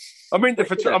 I'm into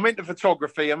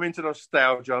photography. I'm into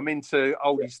nostalgia. I'm into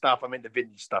oldie stuff. I'm into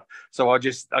vintage stuff. So I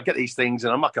get these things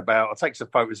and I muck about. I take some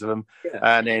photos of them,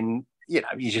 and then you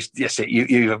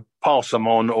pass them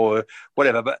on or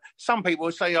whatever. But some people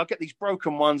will say, I get these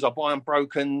broken ones. I buy them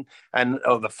broken, and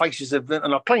the faces of them,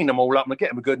 and I clean them all up and I get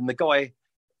them good. And the guy,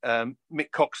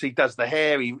 Mick Cox, he does the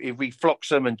hair. He reflocks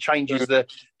them and changes the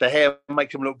hair,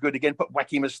 makes them look good again. Put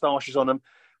wacky moustaches on them.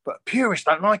 But purists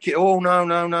don't like it. Oh,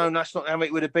 no, that's not how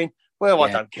it would have been. Well,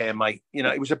 I don't care, mate.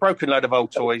 It was a broken load of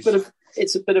old toys.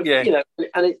 It's a bit of,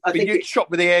 and I think it's shot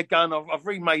with the air gun. I've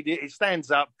remade it. It stands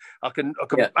up. I can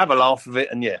have a laugh of it,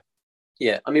 and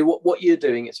yeah. I mean, what you're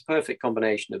doing, it's a perfect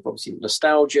combination of obviously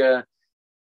nostalgia,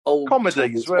 old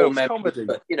comedy as well. Comedy,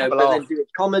 but then doing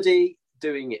comedy,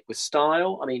 doing it with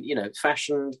style. I mean,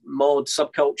 fashion, mod,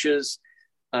 subcultures.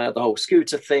 The whole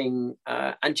scooter thing,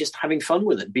 and just having fun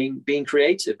with it, being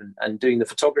creative and doing the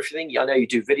photography thing. I know you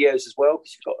do videos as well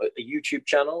because you've got a YouTube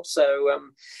channel. So,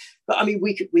 but I mean,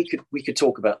 we could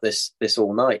talk about this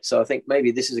all night. So I think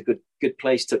maybe this is a good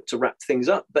place to wrap things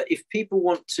up. But if people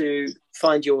want to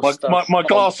find your stuff, my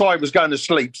glass eye was going to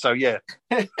sleep. So yeah,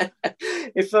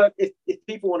 if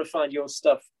people want to find your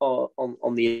stuff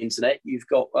on the internet, you've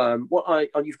got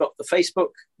you've got the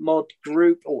Facebook mod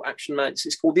group or Action Man.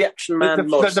 It's called the Action Man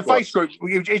mod. The face group.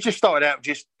 It just started out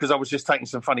just because I was just taking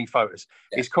some funny photos.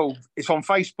 Yeah. It's on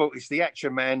Facebook. It's the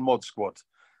Action Man Mod Squad.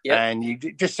 Yep. And you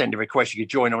just send a request, you can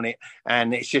join on it,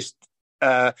 and it's just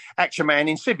Action Man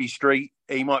in Civvy Street.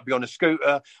 He might be on a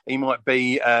scooter, he might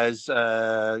be as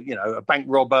a bank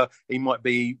robber, he might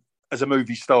be as a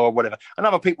movie star or whatever. And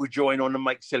other people join on and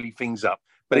make silly things up,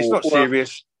 but it's not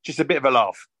serious, just a bit of a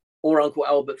laugh. Or Uncle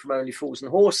Albert from Only Fools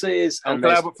and Horses. Uncle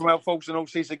Albert from Only Fools and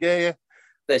Horses again. Yeah.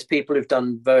 There's people who've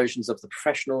done versions of The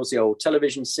Professionals, the old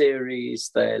television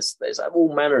series. There's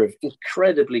all manner of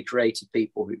incredibly creative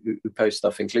people who post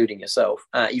stuff, including yourself.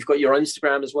 You've got your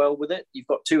Instagram as well with it. You've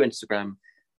got 2 Instagram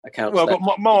accounts. Well, I've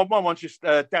got my one's just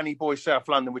Danny Boy South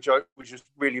London, which is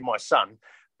really my son,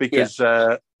 because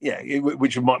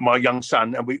which is my young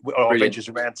son, and our adventures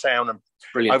around town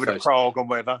and over to Prague and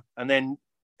wherever. And then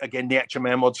again, the Action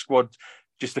Man Mod Squad,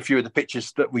 just a few of the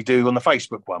pictures that we do on the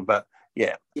Facebook one, but.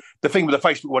 Yeah, the thing with the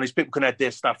Facebook one is people can add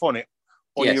their stuff on it.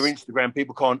 On your Instagram,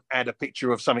 people can't add a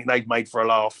picture of something they've made for a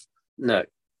laugh. No,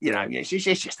 it's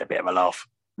just a bit of a laugh.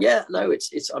 Yeah, no,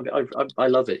 it's. I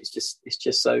love it. It's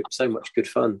just so much good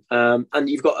fun. And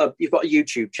you've got a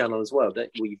YouTube channel as well, don't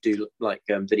you? Where you do like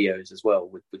videos as well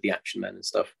with the Action Men and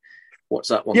stuff. What's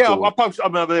that one? Yeah, called? I post.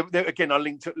 Again, I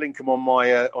link them on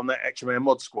my on that Action Man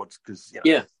Mod Squad because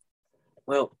yeah.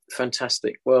 Well,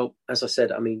 fantastic. Well, as I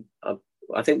said, I mean.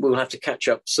 I think we'll have to catch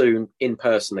up soon in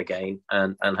person again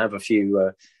and have a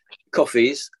few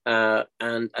coffees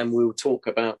and we'll talk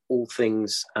about all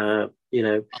things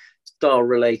Star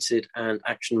related and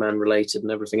Action Man related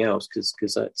and everything else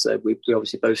because that's we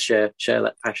obviously both share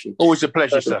that passion. Always a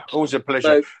pleasure, sir. Always a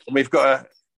pleasure. And we've got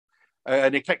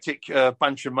an eclectic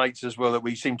bunch of mates as well that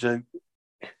we seem to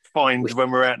find when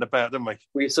we're out and about, don't we?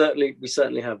 We certainly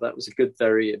have. That was a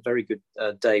very good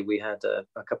day we had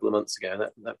a couple of months ago.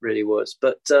 That really was.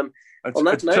 But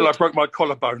until I broke my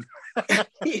collarbone.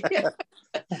 Yeah.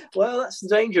 Well, that's the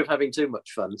danger of having too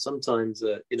much fun. Sometimes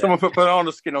someone put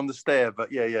banana skin on the stair,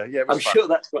 but yeah. I'm sure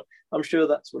that's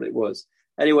what it was.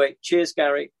 Anyway, cheers,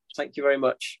 Gary. Thank you very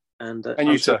much. And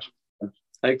you, sir.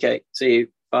 Okay, see you.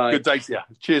 Bye. Good day to you.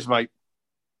 Cheers, mate.